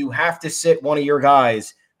 if you have to sit one of your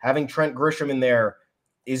guys, having Trent Grisham in there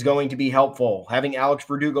is going to be helpful. Having Alex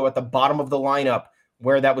Verdugo at the bottom of the lineup,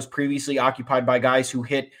 where that was previously occupied by guys who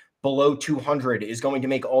hit below 200, is going to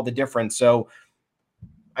make all the difference. So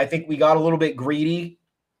I think we got a little bit greedy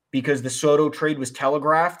because the Soto trade was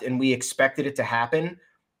telegraphed and we expected it to happen.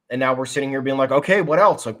 And now we're sitting here being like, okay, what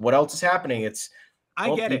else? Like, what else is happening?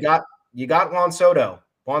 You got Juan Soto.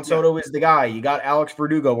 Juan Soto is the guy. You got Alex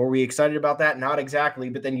Verdugo. Were we excited about that? Not exactly.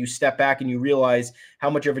 But then you step back and you realize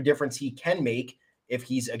how much of a difference he can make if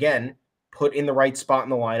he's, again, put in the right spot in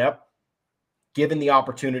the lineup, given the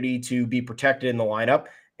opportunity to be protected in the lineup,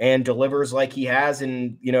 and delivers like he has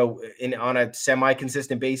on a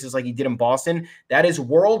semi-consistent basis like he did in Boston. That is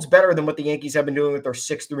worlds better than what the Yankees have been doing with their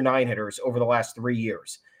 6 through 9 hitters over the last 3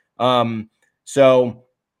 years. And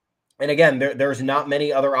again, there's not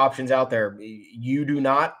many other options out there. You do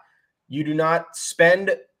not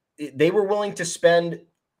spend. They were willing to spend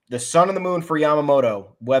the sun and the moon for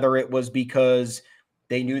Yamamoto, whether it was because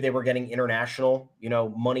they knew they were getting international,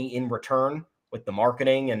 money in return with the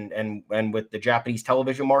marketing and with the Japanese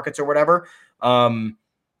television markets or whatever.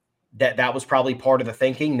 That was probably part of the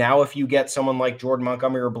thinking. Now, if you get someone like Jordan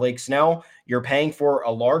Montgomery or Blake Snell, you're paying for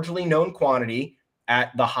a largely known quantity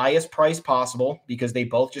at the highest price possible because they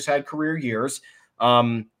both just had career years.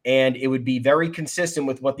 And it would be very consistent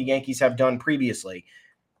with what the Yankees have done previously.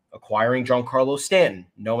 Acquiring Giancarlo Stanton,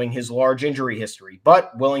 knowing his large injury history,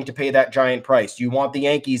 but willing to pay that giant price. You want the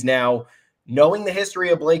Yankees now, knowing the history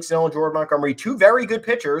of Blake Snell and Jordan Montgomery, two very good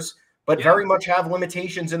pitchers, but very much have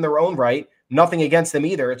limitations in their own right. Nothing against them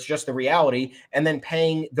either. It's just the reality. And then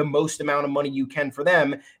paying the most amount of money you can for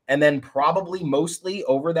them. And then probably mostly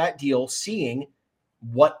over that deal, seeing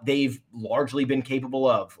what they've largely been capable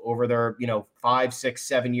of over their, 5, 6,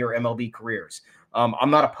 7 year MLB careers.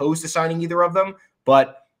 I'm not opposed to signing either of them,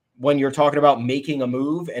 but when you're talking about making a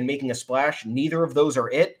move and making a splash, neither of those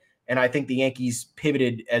are it. And I think the Yankees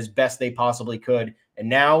pivoted as best they possibly could. And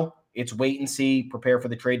now it's wait and see, prepare for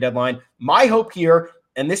the trade deadline. My hope here,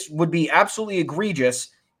 and this would be absolutely egregious,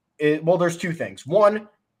 there's two things. One,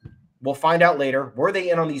 we'll find out later, were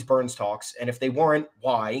they in on these Burns talks? And if they weren't,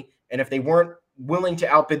 why? And if they weren't willing to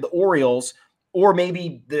outbid the Orioles, or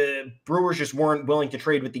maybe the Brewers just weren't willing to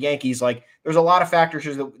trade with the Yankees, like there's a lot of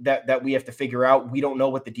factors that we have to figure out. We don't know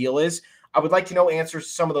what the deal is. I would like to know answers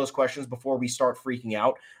to some of those questions before we start freaking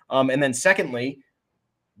out. And then secondly,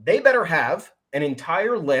 they better have an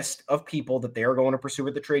entire list of people that they are going to pursue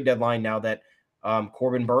at the trade deadline now that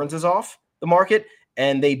Corbin Burns is off the market,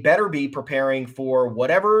 and they better be preparing for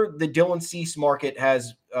whatever the Dylan Cease market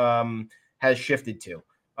has shifted to.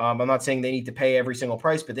 I'm not saying they need to pay every single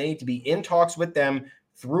price, but they need to be in talks with them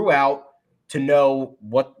throughout to know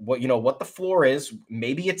what the floor is.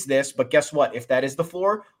 Maybe it's this, but guess what? If that is the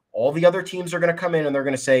floor, all the other teams are going to come in and they're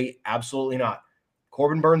going to say, absolutely not.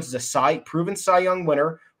 Corbin Burns is a proven Cy Young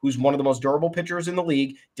winner who's one of the most durable pitchers in the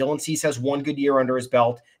league. Dylan Cease has one good year under his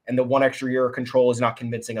belt, and the one extra year of control is not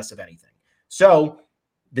convincing us of anything. So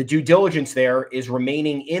the due diligence there is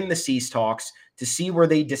remaining in the Cease talks to see where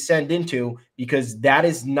they descend into, because that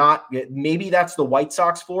is not, maybe that's the White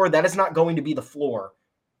Sox floor. That is not going to be the floor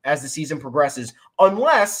as the season progresses,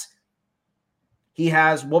 unless he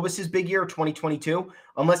has, what was his big year, 2022?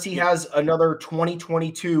 Unless he has another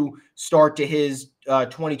 2022 start to his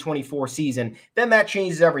 2024 season, then that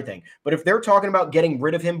changes everything. But if they're talking about getting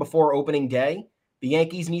rid of him before opening day, the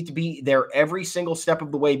Yankees need to be there every single step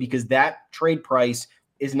of the way, because that trade price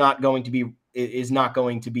is not going to be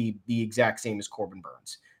the exact same as Corbin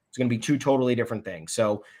Burns. It's going to be two totally different things.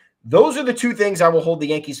 So those are the two things I will hold the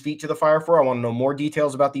Yankees' feet to the fire for. I want to know more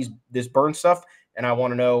details about this Burns stuff, and I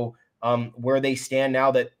want to know where they stand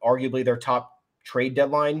now that arguably their top trade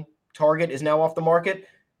deadline target is now off the market.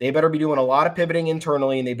 They better be doing a lot of pivoting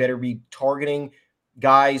internally, and they better be targeting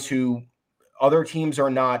guys who other teams are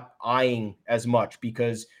not eyeing as much,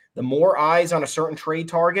 because the more eyes on a certain trade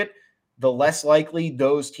target, the less likely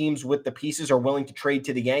those teams with the pieces are willing to trade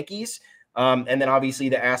to the Yankees. And then obviously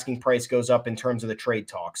the asking price goes up in terms of the trade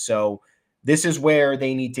talks. So this is where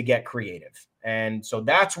they need to get creative. And so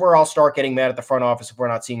that's where I'll start getting mad at the front office if we're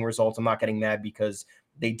not seeing results. I'm not getting mad because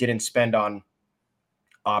they didn't spend on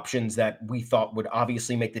options that we thought would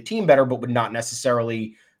obviously make the team better, but would not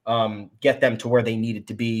necessarily get them to where they needed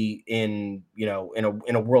to be in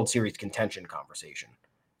a World Series contention conversation.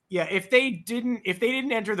 Yeah, if they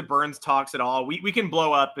didn't enter the Burns talks at all, we can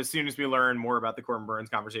blow up as soon as we learn more about the Corbin Burns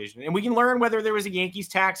conversation. And we can learn whether there was a Yankees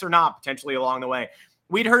tax or not, potentially along the way.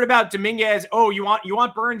 We'd heard about Dominguez. Oh, you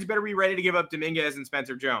want Burns, you better be ready to give up Dominguez and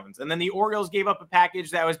Spencer Jones. And then the Orioles gave up a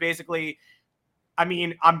package that was basically, I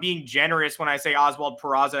mean, I'm being generous when I say Oswald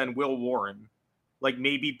Peraza and Will Warren. Like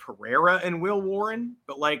maybe Pereira and Will Warren,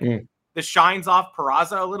 but the shine's off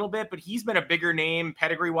Peraza a little bit, but he's been a bigger name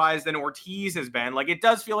pedigree-wise than Ortiz has been. Like, it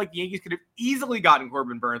does feel like the Yankees could have easily gotten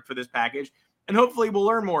Corbin Burns for this package, and hopefully we'll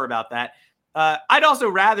learn more about that. I'd also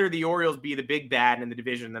rather the Orioles be the big bad in the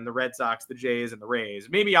division than the Red Sox, the Jays, and the Rays.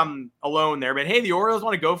 Maybe I'm alone there, but hey, the Orioles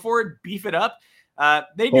want to go for it, beef it up.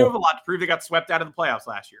 They do have a lot to prove. They got swept out of the playoffs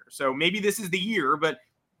last year, so maybe this is the year, but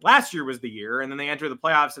last year was the year, and then they entered the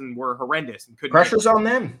playoffs and were horrendous and couldn't. Pressure's on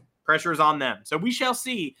them. Pressure's on them. So we shall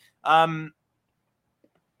see. Also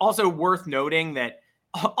worth noting that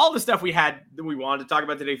all the stuff we had that we wanted to talk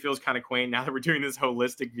about today feels kind of quaint now that we're doing this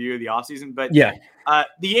holistic view of the offseason. But yeah,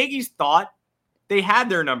 the Yankees thought they had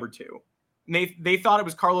their number two. And they thought it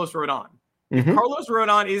was Carlos Rodon. If Carlos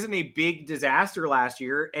Rodon isn't a big disaster last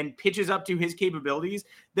year and pitches up to his capabilities,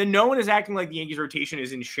 then no one is acting like the Yankees rotation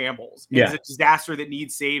is in shambles. It's a disaster that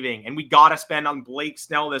needs saving. And we got to spend on Blake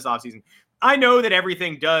Snell this offseason. I know that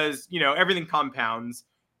everything compounds.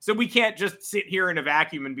 So we can't just sit here in a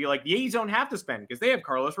vacuum and be like, the Yankees don't have to spend because they have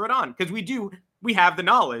Carlos Rodon. Because we have the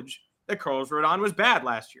knowledge that Carlos Rodon was bad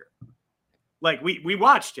last year. Like, we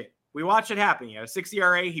watched it. We watched it happen. He had a 6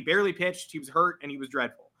 ERA. He barely pitched. He was hurt, and he was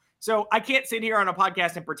dreadful. So I can't sit here on a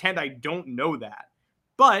podcast and pretend I don't know that.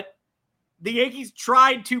 But the Yankees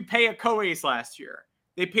tried to pay a co-ace last year.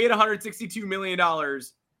 They paid $162 million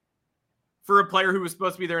for a player who was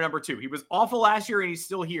supposed to be their number two. He was awful last year, and he's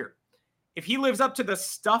still here. If he lives up to the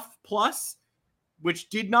stuff plus, which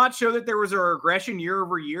did not show that there was a regression year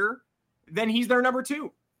over year, then he's their number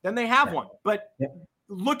two. Then they have one. But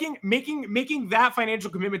making that financial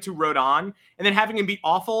commitment to Rodon and then having him be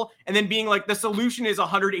awful and then being like the solution is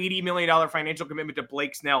 $180 million financial commitment to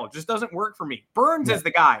Blake Snell just doesn't work for me. Burns is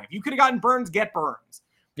the guy. If you could have gotten Burns, get Burns.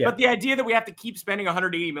 Yeah. But the idea that we have to keep spending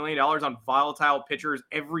 $180 million on volatile pitchers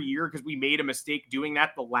every year because we made a mistake doing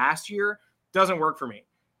that the last year doesn't work for me.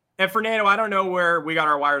 And Fernando, I don't know where we got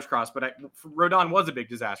our wires crossed, but Rodon was a big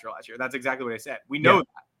disaster last year. That's exactly what I said. We know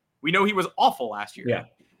that. We know he was awful last year. Yeah.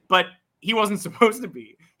 But he wasn't supposed to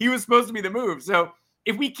be. He was supposed to be the move. So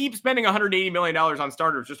if we keep spending $180 million on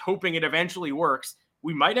starters, just hoping it eventually works,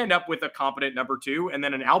 we might end up with a competent number two and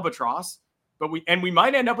then an albatross. But we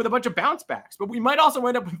might end up with a bunch of bounce backs. But we might also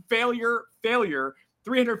end up with failure,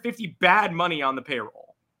 350 bad money on the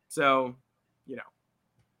payroll. So,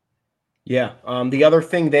 Yeah. The other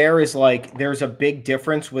thing there is like there's a big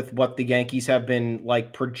difference with what the Yankees have been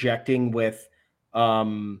like projecting with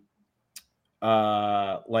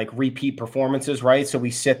like repeat performances, right? So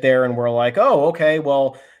we sit there and we're like, oh, okay,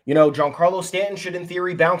 well, Giancarlo Stanton should in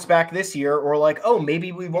theory bounce back this year, or like, oh,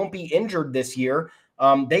 maybe we won't be injured this year.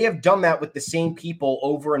 They have done that with the same people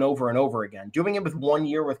over and over and over again. Doing it with 1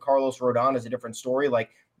 year with Carlos Rodon is a different story.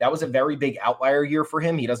 Like that was a very big outlier year for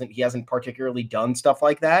him. He hasn't particularly done stuff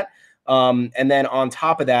like that. And then on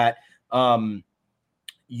top of that,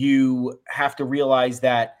 you have to realize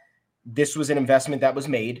that this was an investment that was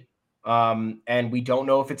made. And we don't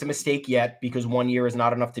know if it's a mistake yet because 1 year is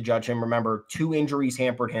not enough to judge him. Remember, 2 injuries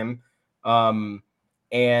hampered him.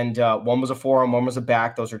 And one was a forearm, one was a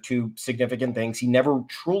back. Those are 2 significant things. He never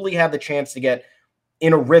truly had the chance to get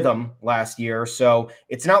in a rhythm last year. So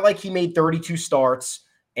it's not like he made 32 starts.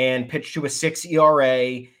 and pitched to a 6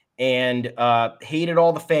 ERA and hated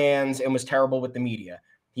all the fans and was terrible with the media.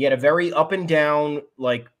 He had a very up and down,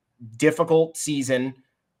 like difficult season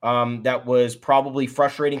that was probably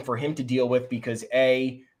frustrating for him to deal with because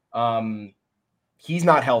he's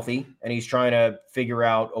not healthy and he's trying to figure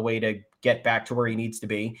out a way to get back to where he needs to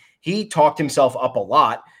be. He talked himself up a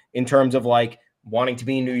lot in terms of like wanting to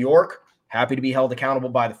be in New York, happy to be held accountable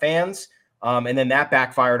by the fans. And then that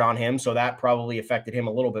backfired on him. So that probably affected him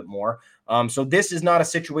a little bit more. So this is not a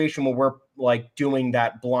situation where we're like doing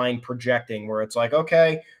that blind projecting where it's like,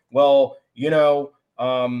 okay, well,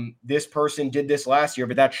 this person did this last year,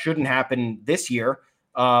 but that shouldn't happen this year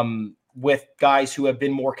with guys who have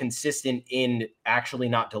been more consistent in actually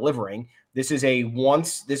not delivering. This is a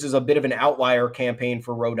bit of an outlier campaign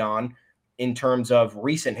for Rodon in terms of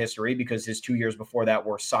recent history because his 2 years before that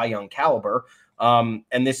were Cy Young caliber.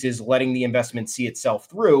 And this is letting the investment see itself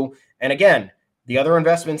through. And again, the other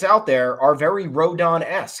investments out there are very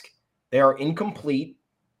Rodon-esque. They are incomplete.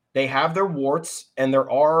 They have their warts, and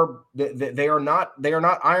they are not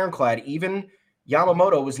ironclad. Even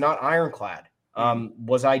Yamamoto was not ironclad.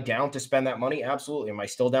 Was I down to spend that money? Absolutely. Am I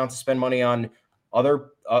still down to spend money on the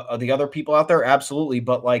other people out there? Absolutely.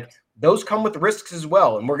 But like those come with risks as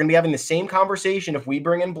well. And we're going to be having the same conversation if we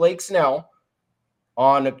bring in Blake Snell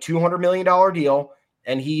on a $200 million deal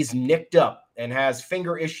and he's nicked up and has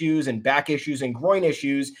finger issues and back issues and groin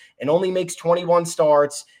issues and only makes 21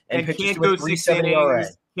 starts and pitches to a 3.7 ERA.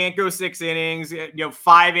 Can't go 6 innings,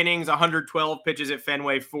 5 innings, 112 pitches at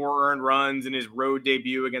Fenway, 4 earned runs in his road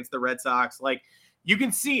debut against the Red Sox. Like, you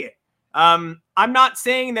can see it. I'm not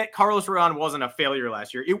saying that Carlos Rodon wasn't a failure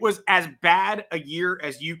last year. It was as bad a year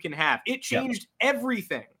as you can have. It changed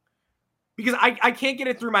everything. Because I can't get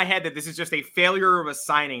it through my head that this is just a failure of a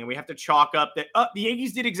signing and we have to chalk up that the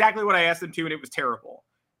Yankees did exactly what I asked them to and it was terrible.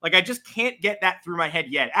 Like, I just can't get that through my head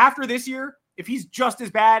yet. After this year, if he's just as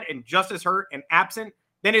bad and just as hurt and absent,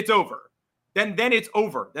 then it's over. Then it's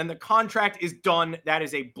over. Then the contract is done. That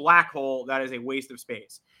is a black hole. That is a waste of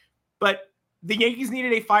space. But the Yankees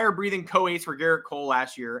needed a fire-breathing co-ace for Garrett Cole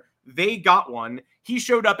last year. They got one. He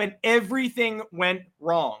showed up and everything went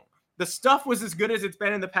wrong. The stuff was as good as it's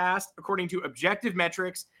been in the past, according to objective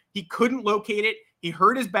metrics. He couldn't locate it. He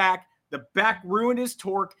hurt his back. The back ruined his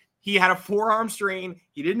torque. He had a forearm strain.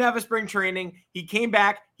 He didn't have a spring training. He came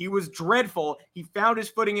back. He was dreadful. He found his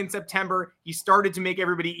footing in September. He started to make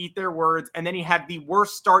everybody eat their words. And then he had the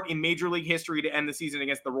worst start in Major League history to end the season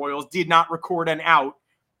against the Royals. Did not record an out.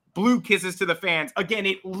 Blew kisses to the fans. Again,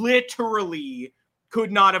 it literally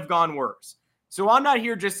could not have gone worse. So I'm not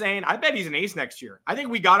here just saying, I bet he's an ace next year. I think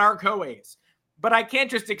we got our co-ace. But I can't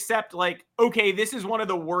just accept like, okay, this is one of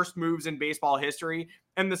the worst moves in baseball history.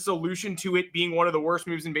 And the solution to it being one of the worst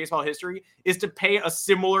moves in baseball history is to pay a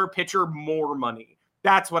similar pitcher more money.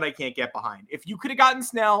 That's what I can't get behind. If you could have gotten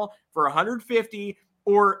Snell for 150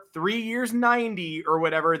 or 3 years, 90 or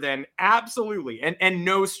whatever, then absolutely. And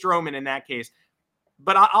no Stroman in that case.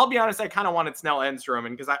 But I'll be honest, I kind of wanted Snell and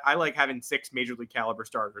Stroman because I like having 6 major league caliber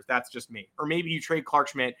starters. That's just me. Or maybe you trade Clark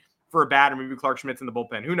Schmidt for a bat, or maybe Clark Schmidt's in the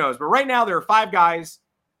bullpen. Who knows? But right now there are 5 guys,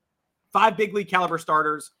 5 big league caliber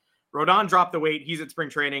starters. Rodon dropped the weight. He's at spring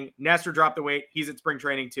training. Nestor dropped the weight. He's at spring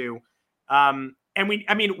training too. And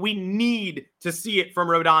we need to see it from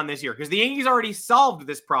Rodon this year because the Yankees already solved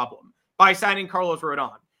this problem by signing Carlos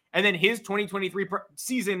Rodon. And then his 2023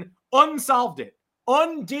 season unsolved it,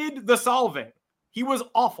 undid the solving. He was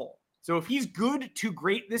awful. So if he's good to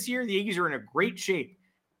great this year, the Yankees are in a great shape.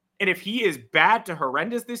 And if he is bad to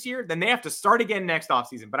horrendous this year, then they have to start again next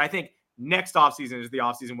offseason. But I think next offseason is the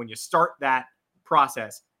offseason when you start that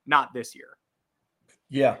process, not this year.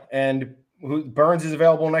 Yeah, and Burns is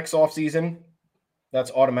available next offseason.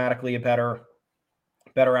 That's automatically a better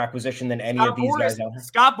acquisition than any of these guys out there.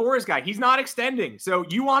 Scott Boras guy, he's not extending. So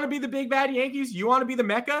you want to be the big bad Yankees? You want to be the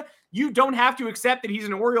Mecca? You don't have to accept that he's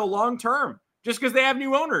an Oriole long term just because they have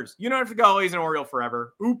new owners. You don't have to go, oh, he's an Oriole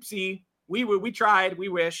forever. Oopsie. We tried. We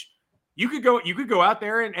wish. You could go out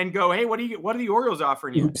there and go, hey, what are the Orioles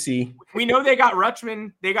offering you? Oopsie. We know they got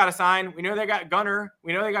Rutschman. They got a sign. We know they got Gunnar.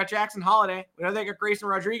 We know they got Jackson Holiday. We know they got Grayson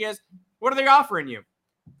Rodriguez. What are they offering you?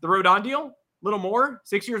 The Rodon deal? A little more?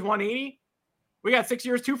 6 years, 180. We got 6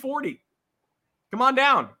 years, 240. Come on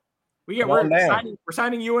down. We're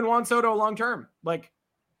signing you and Juan Soto long term. Like,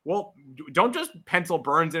 well, don't just pencil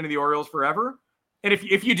Burns into the Orioles forever. And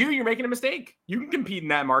if you do, you're making a mistake. You can compete in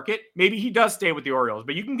that market. Maybe he does stay with the Orioles,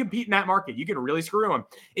 but you can compete in that market. You can really screw him.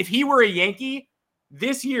 If he were a Yankee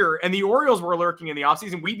this year and the Orioles were lurking in the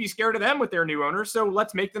offseason, we'd be scared of them with their new owners. So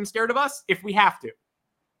let's make them scared of us if we have to.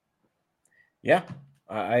 Yeah,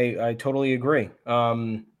 I totally agree.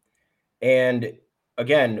 And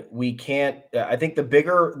again, we can't. I think the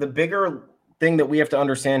bigger thing that we have to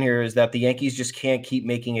understand here is that the Yankees just can't keep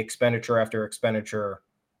making expenditure after expenditure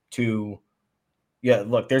to. Yeah,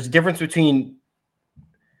 look, there's a difference between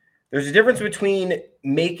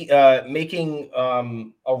making a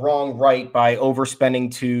wrong right by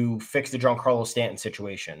overspending to fix the Giancarlo Stanton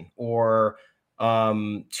situation, or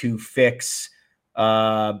to fix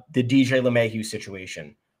the DJ LeMahieu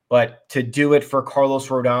situation. But to do it for Carlos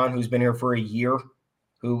Rodon, who's been here for a year,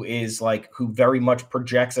 who very much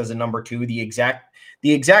projects as a number 2, the exact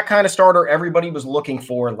kind of starter everybody was looking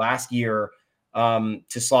for last year,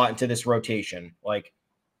 to slot into this rotation. Like,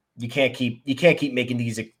 you can't keep making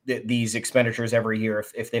these expenditures every year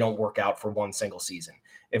if they don't work out for one single season.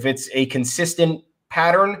 If it's a consistent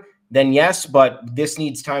pattern, then yes, but this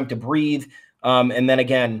needs time to breathe. And then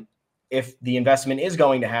again, if the investment is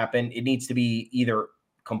going to happen, it needs to be either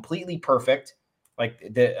completely perfect, like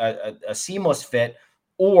a seamless fit,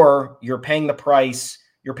 or you're paying the price.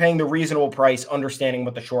 You're paying the reasonable price, understanding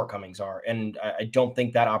what the shortcomings are. And I don't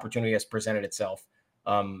think that opportunity has presented itself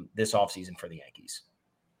this offseason for the Yankees.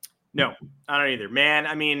 No, I don't either, man.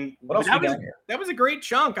 I mean, what else that was a great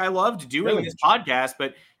chunk. I loved doing this podcast,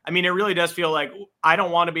 but I mean, it really does feel like I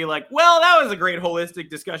don't want to be like, well, that was a great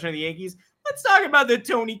holistic discussion of the Yankees. Let's talk about the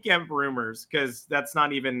Tony Kemp rumors, because that's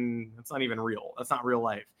not even real. That's not real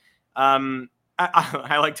life. I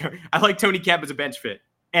like Tony Kemp as a bench fit.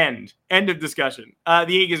 End of discussion. The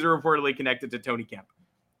Yankees are reportedly connected to Tony Kemp,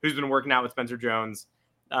 who's been working out with Spencer Jones.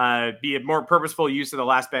 Be a more purposeful use of the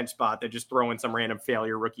last bench spot than just throwing some random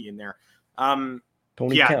failure rookie in there. Kemp.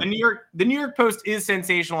 The New York Post is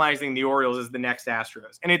sensationalizing the Orioles as the next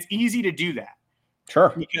Astros, and it's easy to do that.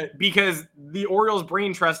 Sure. Because the Orioles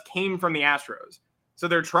brain trust came from the Astros. So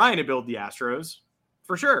they're trying to build the Astros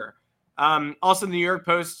for sure. Also, the New York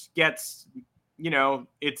Post gets,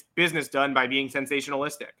 its business done by being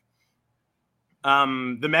sensationalistic.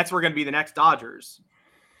 The Mets were going to be the next Dodgers.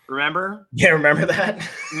 Remember? Yeah, remember that?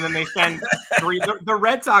 And then they sent the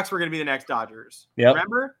Red Sox were going to be the next Dodgers. Yep.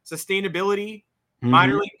 Remember? Sustainability,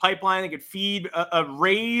 minor league pipeline that could feed a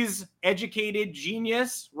Rays educated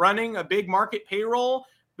genius running a big market payroll.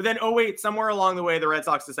 But then, somewhere along the way, the Red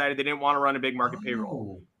Sox decided they didn't want to run a big market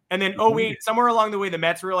payroll. And then, somewhere along the way, the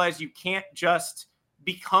Mets realized you can't just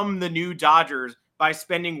become the new Dodgers by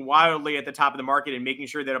spending wildly at the top of the market and making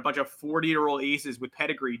sure that a bunch of 40-year-old aces with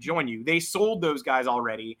pedigree join you. They sold those guys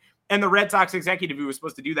already, and the Red Sox executive who was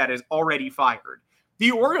supposed to do that is already fired.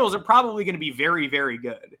 The Orioles are probably going to be very, very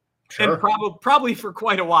good, and probably for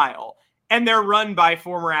quite a while, and they're run by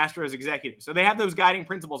former Astros executives. So they have those guiding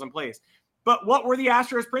principles in place. But what were the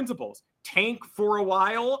Astros principles? Tank for a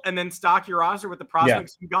while and then stock your roster with the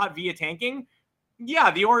prospects you got via tanking?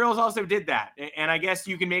 Yeah, the Orioles also did that. And I guess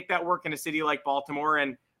you can make that work in a city like Baltimore,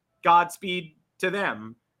 and Godspeed to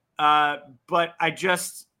them. But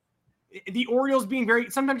the Orioles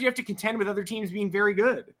being sometimes you have to contend with other teams being very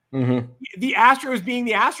good. Mm-hmm. The Astros being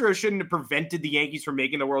the Astros shouldn't have prevented the Yankees from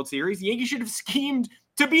making the World Series. The Yankees should have schemed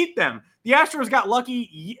to beat them. The Astros got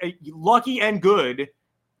lucky and good.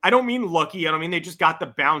 I don't mean lucky. I don't mean they just got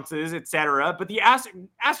the bounces, etc. But the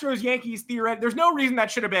Astros, Yankees, theoretically, there's no reason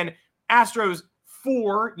that should have been Astros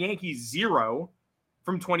 4, Yankees 0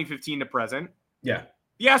 from 2015 to present. Yeah.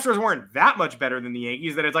 The Astros weren't that much better than the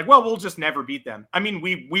Yankees that it's like, well, we'll just never beat them. I mean,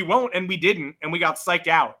 we won't, and we didn't, and we got psyched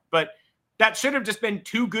out. But that should have just been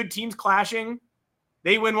two good teams clashing.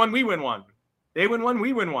 They win one, we win one. They win one,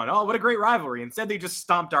 we win one. Oh, what a great rivalry. Instead, they just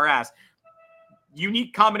stomped our ass.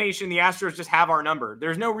 Unique combination. The Astros just have our number.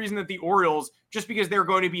 There's no reason that the Orioles, just because they're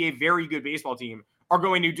going to be a very good baseball team, are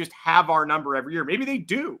going to just have our number every year. Maybe they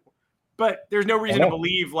do. But there's no reason to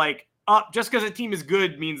believe just because a team is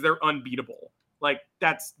good means they're unbeatable. Like,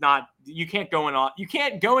 that's not, you can't go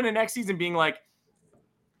into next season being like,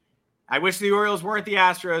 I wish the Orioles weren't the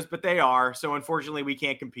Astros, but they are. So unfortunately we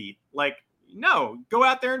can't compete. Like, no, go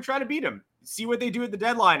out there and try to beat them. See what they do at the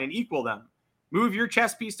deadline and equal them. Move your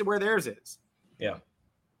chess piece to where theirs is. Yeah.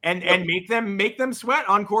 And make them sweat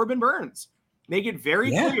on Corbin Burns. Make it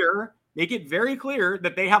very clear. Make it very clear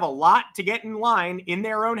that they have a lot to get in line in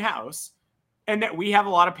their own house, and that we have a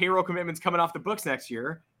lot of payroll commitments coming off the books next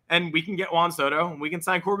year, and we can get Juan Soto, and we can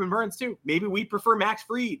sign Corbin Burns too. Maybe we prefer Max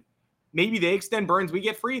Fried. Maybe they extend Burns, we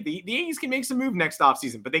get Fried. The Yankees can make some move next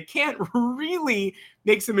offseason, but they can't really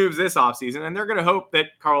make some moves this offseason, and they're going to hope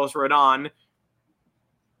that Carlos Rodon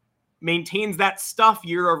maintains that stuff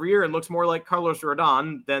year over year and looks more like Carlos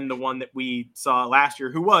Rodon than the one that we saw last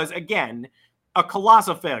year, who was, again, a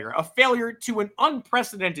colossal failure, a failure to an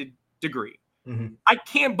unprecedented degree. Mm-hmm. I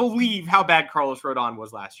can't believe how bad Carlos Rodon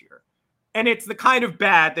was last year. And it's the kind of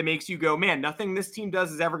bad that makes you go, man, nothing this team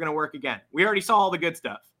does is ever going to work again. We already saw all the good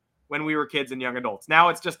stuff when we were kids and young adults. Now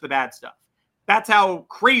it's just the bad stuff. That's how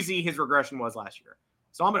crazy his regression was last year.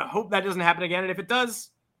 So I'm going to hope that doesn't happen again. And if it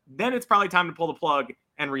does, then it's probably time to pull the plug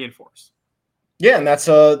and reinforce. Yeah, and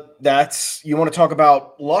that's you want to talk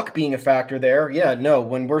about luck being a factor there. Yeah, no,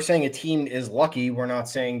 when we're saying a team is lucky, we're not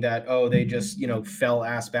saying that, oh, they just, fell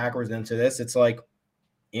ass backwards into this. It's like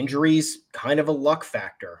injuries, kind of a luck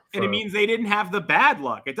factor. And it means they didn't have the bad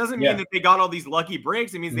luck. It doesn't mean that they got all these lucky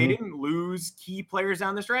breaks. It means they didn't lose key players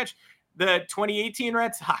down the stretch. The 2018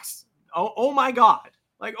 Red Sox, oh my God.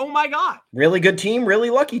 Like, oh my God. Really good team, really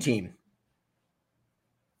lucky team.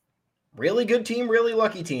 Really good team, really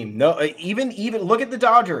lucky team. No, even look at the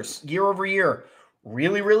Dodgers year over year.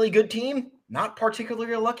 Really, really good team, not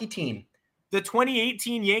particularly a lucky team. The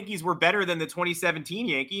 2018 Yankees were better than the 2017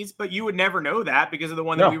 Yankees, but you would never know that because of the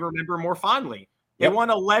one that we remember more fondly. They won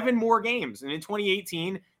 11 more games. And in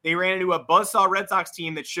 2018, they ran into a buzzsaw Red Sox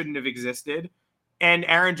team that shouldn't have existed. And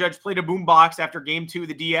Aaron Judge played a boombox after game 2 of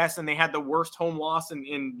the DS, and they had the worst home loss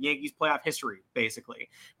in Yankees playoff history, basically.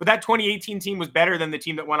 But that 2018 team was better than the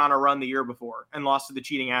team that went on a run the year before and lost to the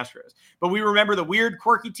cheating Astros. But we remember the weird,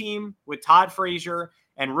 quirky team with Todd Frazier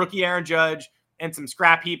and rookie Aaron Judge and some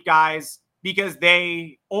scrap heap guys because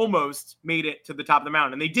they almost made it to the top of the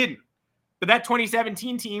mountain, and they didn't. But that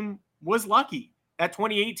 2017 team was lucky. That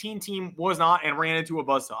 2018 team was not and ran into a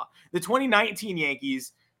buzzsaw. The 2019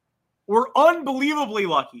 Yankees were unbelievably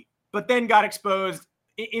lucky, but then got exposed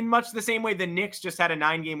in much the same way the Knicks just had a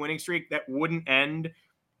 9-game winning streak that wouldn't end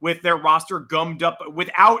with their roster gummed up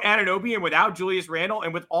without Anunoby and without Julius Randle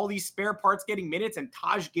and with all these spare parts getting minutes and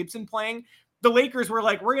Taj Gibson playing. The Lakers were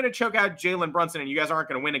like, we're going to choke out Jalen Brunson and you guys aren't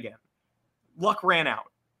going to win again. Luck ran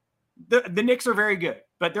out. The Knicks are very good,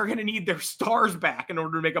 but they're going to need their stars back in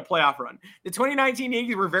order to make a playoff run. The 2019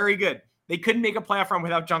 Yankees were very good. They couldn't make a playoff run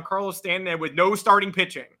without Giancarlo Stanton and with no starting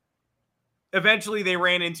pitching. Eventually, they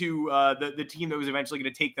ran into the team that was eventually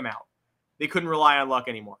going to take them out. They couldn't rely on luck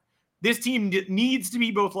anymore. This team needs to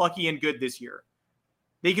be both lucky and good this year.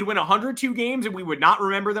 They could win 102 games, and we would not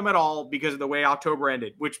remember them at all because of the way October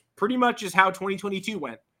ended, which pretty much is how 2022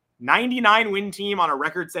 went. 99-win team on a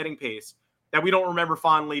record-setting pace that we don't remember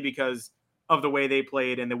fondly because of the way they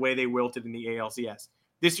played and the way they wilted in the ALCS.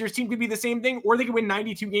 This year's team could be the same thing, or they could win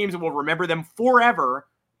 92 games and we'll remember them forever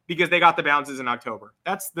because they got the bounces in October.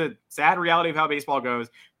 That's the sad reality of how baseball goes.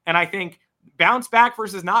 And I think bounce back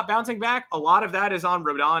versus not bouncing back, a lot of that is on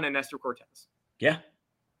Rodon and Nestor Cortez. Yeah.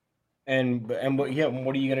 And what are you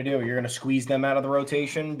going to do? You're going to squeeze them out of the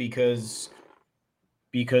rotation because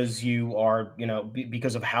you are,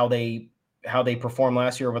 because of how they performed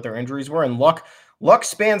last year, what their injuries were. And luck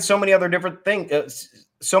spans so many other different things,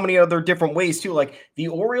 so many other different ways too. Like the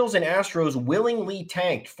Orioles and Astros willingly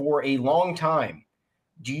tanked for a long time.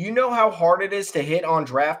 Do you know how hard it is to hit on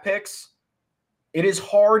draft picks? It is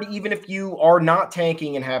hard even if you are not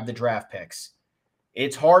tanking and have the draft picks.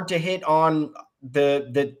 It's hard to hit on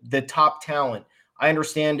the top talent. I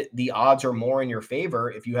understand the odds are more in your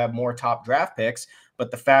favor if you have more top draft picks,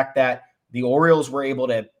 but the fact that the Orioles were able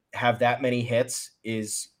to have that many hits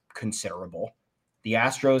is considerable. The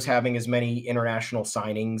Astros having as many international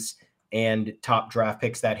signings and top draft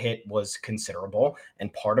picks that hit was considerable,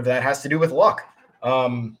 and part of that has to do with luck.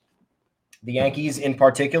 The Yankees in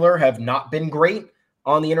particular have not been great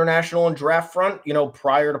on the international and draft front,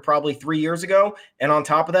 prior to probably 3 years ago. And on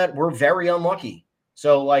top of that, we're very unlucky.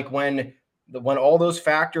 So like when all those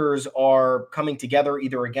factors are coming together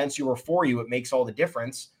either against you or for you, it makes all the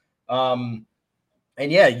difference. And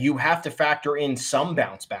yeah, you have to factor in some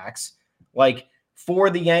bounce backs. Like for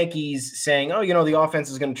the Yankees saying, oh, the offense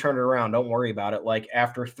is going to turn it around. Don't worry about it. Like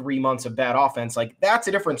after 3 months of bad offense, like that's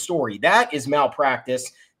a different story. That is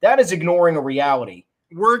malpractice. That is ignoring a reality.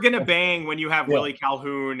 We're going to bang when you have Willie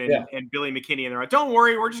Calhoun and Billy McKinney in there. Don't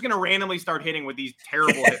worry. We're just going to randomly start hitting with these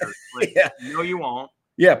terrible hitters. Like, no, you won't.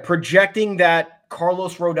 Yeah. Projecting that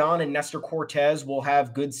Carlos Rodon and Nestor Cortez will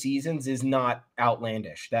have good seasons is not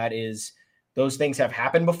outlandish. Those things have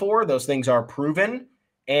happened before. Those things are proven.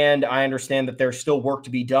 And I understand that there's still work to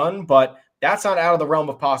be done, but that's not out of the realm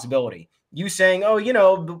of possibility. You saying, oh,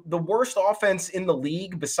 the worst offense in the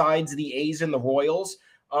league besides the A's and the Royals,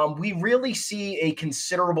 we really see a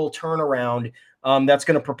considerable turnaround that's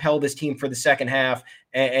going to propel this team for the second half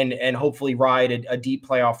and hopefully ride a deep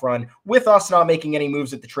playoff run with us not making any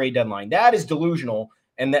moves at the trade deadline. That is delusional.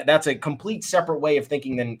 And that's a complete separate way of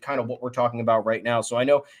thinking than kind of what we're talking about right now. So I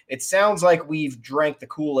know it sounds like we've drank the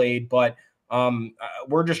Kool-Aid, but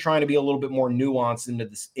we're just trying to be a little bit more nuanced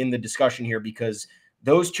in the discussion here because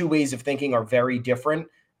those two ways of thinking are very different.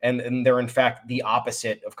 And they're in fact the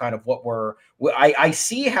opposite of kind of what I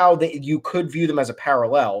see how you could view them as a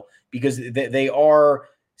parallel, because they are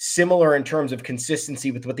similar in terms of consistency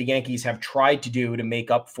with what the Yankees have tried to do to make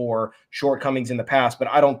up for shortcomings in the past. But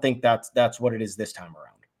I don't think that's what it is this time around.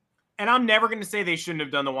 And I'm never going to say they shouldn't have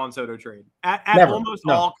done the Juan Soto trade at almost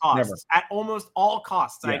all costs. At almost all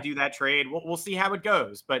costs, yeah. I do that trade. We'll see how it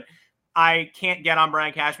goes, but I can't get on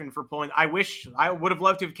Brian Cashman for pulling. I wish I would have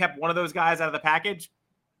loved to have kept one of those guys out of the package.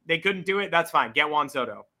 They couldn't do it. That's fine. Get Juan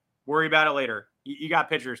Soto. Worry about it later. You got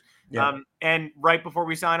pitchers. Yeah. And right before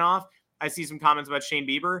we sign off, I see some comments about Shane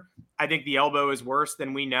Bieber. I think the elbow is worse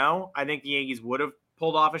than we know. I think the Yankees would have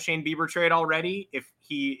pulled off a Shane Bieber trade already if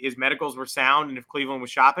his medicals were sound and if Cleveland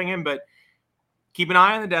was shopping him. But keep an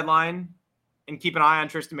eye on the deadline and keep an eye on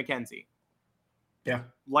Tristan McKenzie. Yeah.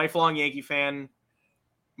 Lifelong Yankee fan,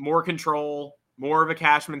 more control, more of a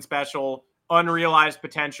Cashman special, unrealized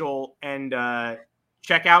potential, and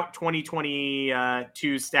check out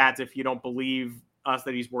 2022 stats if you don't believe us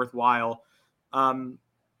that he's worthwhile. 11-11,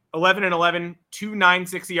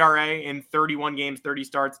 2.96 ERA in 31 games, 30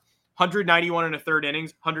 starts, 191 and a third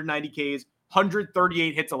innings, 190 Ks,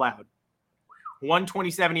 138 hits allowed,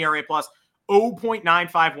 127 ERA plus,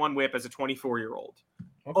 0.951 WHIP as a 24-year-old.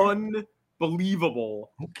 Okay.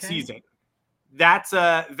 Unbelievable season. That's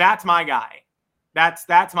my guy.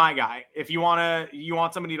 That's my guy. If you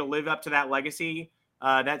want somebody to live up to that legacy,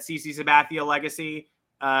 that CC Sabathia legacy,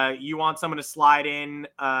 you want someone to slide in,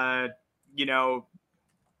 I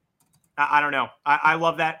don't know. I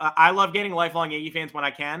love that. I love getting lifelong Yankee fans when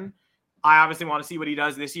I can. I obviously want to see what he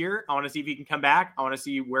does this year. I want to see if he can come back. I want to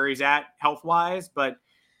see where he's at health-wise, but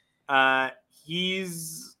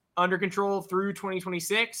he's under control through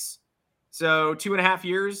 2026. So 2.5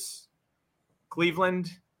 years,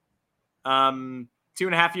 Cleveland,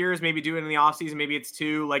 2.5 years, maybe do it in the offseason. Maybe it's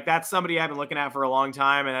 2. Like, that's somebody I've been looking at for a long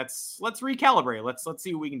time. And let's recalibrate. Let's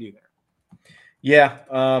see what we can do there. Yeah,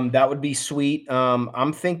 that would be sweet.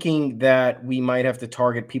 I'm thinking that we might have to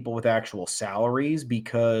target people with actual salaries,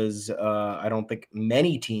 because I don't think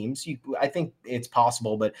many teams, I think it's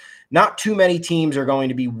possible, but not too many teams are going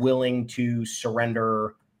to be willing to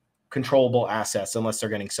surrender controllable assets unless they're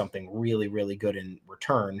getting something really, really good in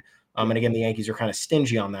return. And again, the Yankees are kind of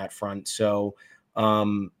stingy on that front. So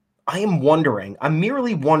I'm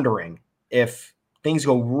merely wondering if things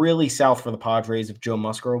go really south for the Padres, if Joe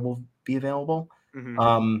Musgrove will be available.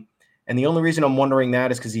 Mm-hmm. And the only reason I'm wondering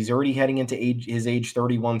that is because he's already heading into his age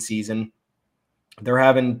 31 season. They're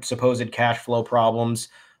having supposed cash flow problems.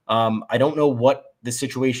 I don't know what the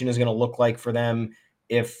situation is going to look like for them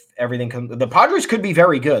if everything comes. The Padres could be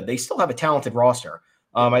very good. They still have a talented roster.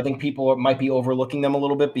 I think people might be overlooking them a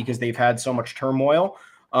little bit because they've had so much turmoil.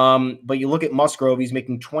 But you look at Musgrove, he's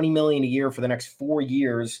making $20 million a year for the next 4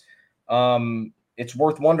 years. It's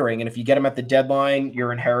worth wondering. And if you get him at the deadline,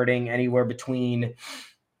 you're inheriting anywhere between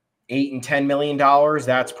 $8 and $10 million.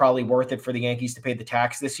 That's probably worth it for the Yankees to pay the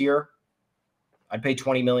tax this year. I'd pay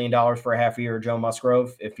 $20 million for a half a year of Joe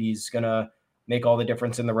Musgrove if he's going to make all the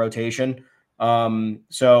difference in the rotation.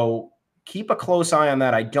 So keep a close eye on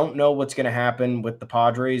that. I don't know what's going to happen with the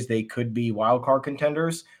Padres. They could be wild card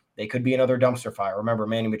contenders. They could be another dumpster fire. Remember,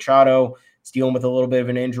 Manny Machado is dealing with a little bit of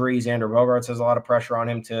an injury. Xander Bogaerts has a lot of pressure on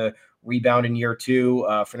him to rebound in year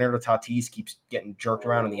 2. Fernando Tatis keeps getting jerked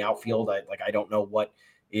around in the outfield. I don't know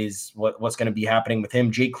what's going to be happening with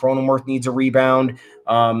him. Jake Cronenworth needs a rebound.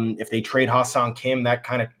 If they trade Ha-Seong Kim, that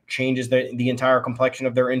kind of changes the entire complexion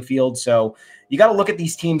of their infield. So you got to look at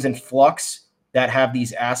these teams in flux that have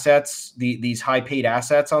these assets, these high-paid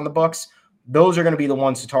assets on the books. Those are going to be the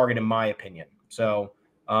ones to target, in my opinion. So,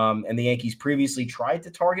 and the Yankees previously tried to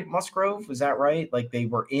target Musgrove. Is that right? Like, they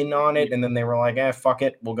were in on it, and then they were like, fuck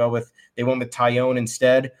it. They went with Tyone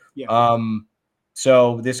instead. Yeah.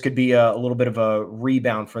 So this could be a little bit of a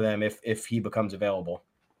rebound for them if he becomes available.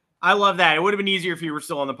 I love that. It would have been easier if you were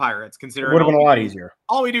still on the Pirates, considering it would have been a lot easier.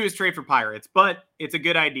 All we do is trade for Pirates, but it's a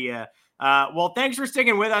good idea. Well, thanks for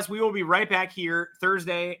sticking with us. We will be right back here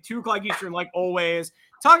Thursday, 2:00 Eastern, like always,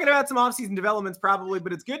 talking about some offseason developments probably,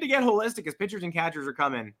 but it's good to get holistic as pitchers and catchers are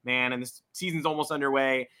coming, man, and this season's almost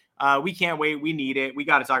underway. We can't wait. We need it. We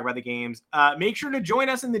got to talk about the games. Make sure to join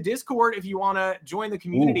us in the Discord if you want to join the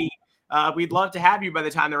community. We'd love to have you by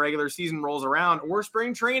the time the regular season rolls around, or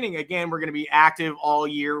spring training. Again, we're going to be active all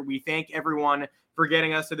year. We thank everyone for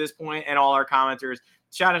getting us to this point and all our commenters.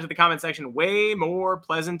 Shout out to the comment section. Way more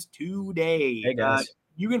pleasant today. Hey, guys.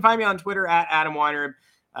 You can find me on Twitter at Adam Weiner.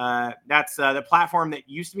 That's the platform that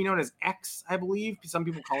used to be known as X, I believe. Some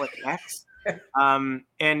people call it X. And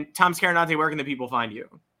Tom Scarinante, where can the people find you?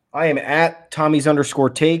 I am at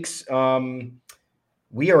Tommy's_takes.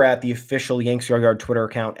 We are at the official Yanks Go Yard Twitter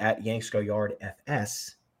account at Yanks Go Yard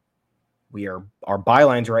FS. Our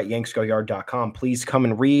bylines are at yanksgoyard.com. Please come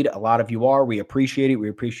and read. A lot of you are. We appreciate it. We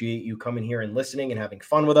appreciate you coming here and listening and having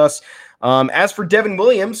fun with us. As for Devin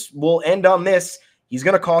Williams, we'll end on this. He's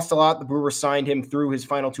going to cost a lot. The Brewers signed him through his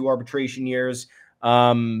final 2 arbitration years.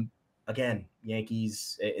 Again,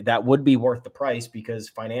 Yankees, that would be worth the price because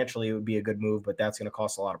financially it would be a good move, but that's going to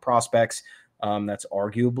cost a lot of prospects. That's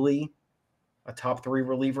arguably a top 3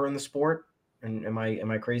 reliever in the sport. And am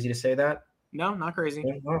I crazy to say that? No, not crazy.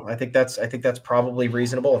 Well, I think that's probably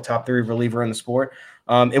reasonable. A top 3 reliever in the sport.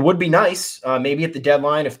 It would be nice, maybe at the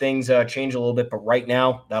deadline if things change a little bit, but right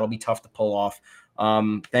now that'll be tough to pull off.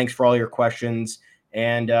 Thanks for all your questions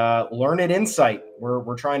and Learned Insight.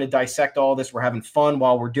 We're trying to dissect all this. We're having fun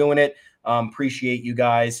while we're doing it. Appreciate you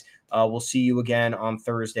guys. We'll see you again on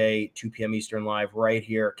Thursday, 2 p.m. Eastern live right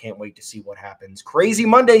here. Can't wait to see what happens. Crazy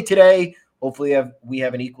Monday today. Hopefully we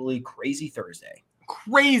have an equally crazy Thursday.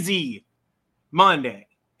 Crazy Monday.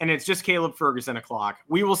 And it's just Caleb Ferguson o'clock.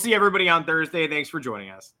 We will see everybody on Thursday. Thanks for joining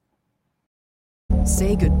us.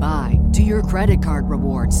 Say goodbye to your credit card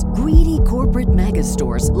rewards. Greedy corporate mega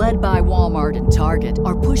stores, led by Walmart and Target,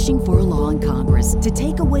 are pushing for a law in Congress to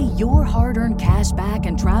take away your hard-earned cash back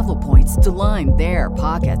and travel points to line their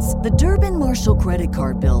pockets. The Durbin-Marshall credit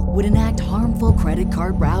card bill would enact harmful credit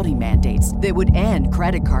card routing mandates that would end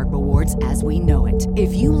credit card rewards as we know it.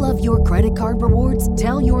 If you love your credit card rewards,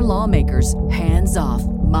 tell your lawmakers, hands off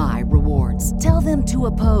my rewards. Tell them to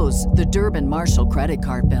oppose the Durbin-Marshall credit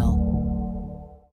card bill.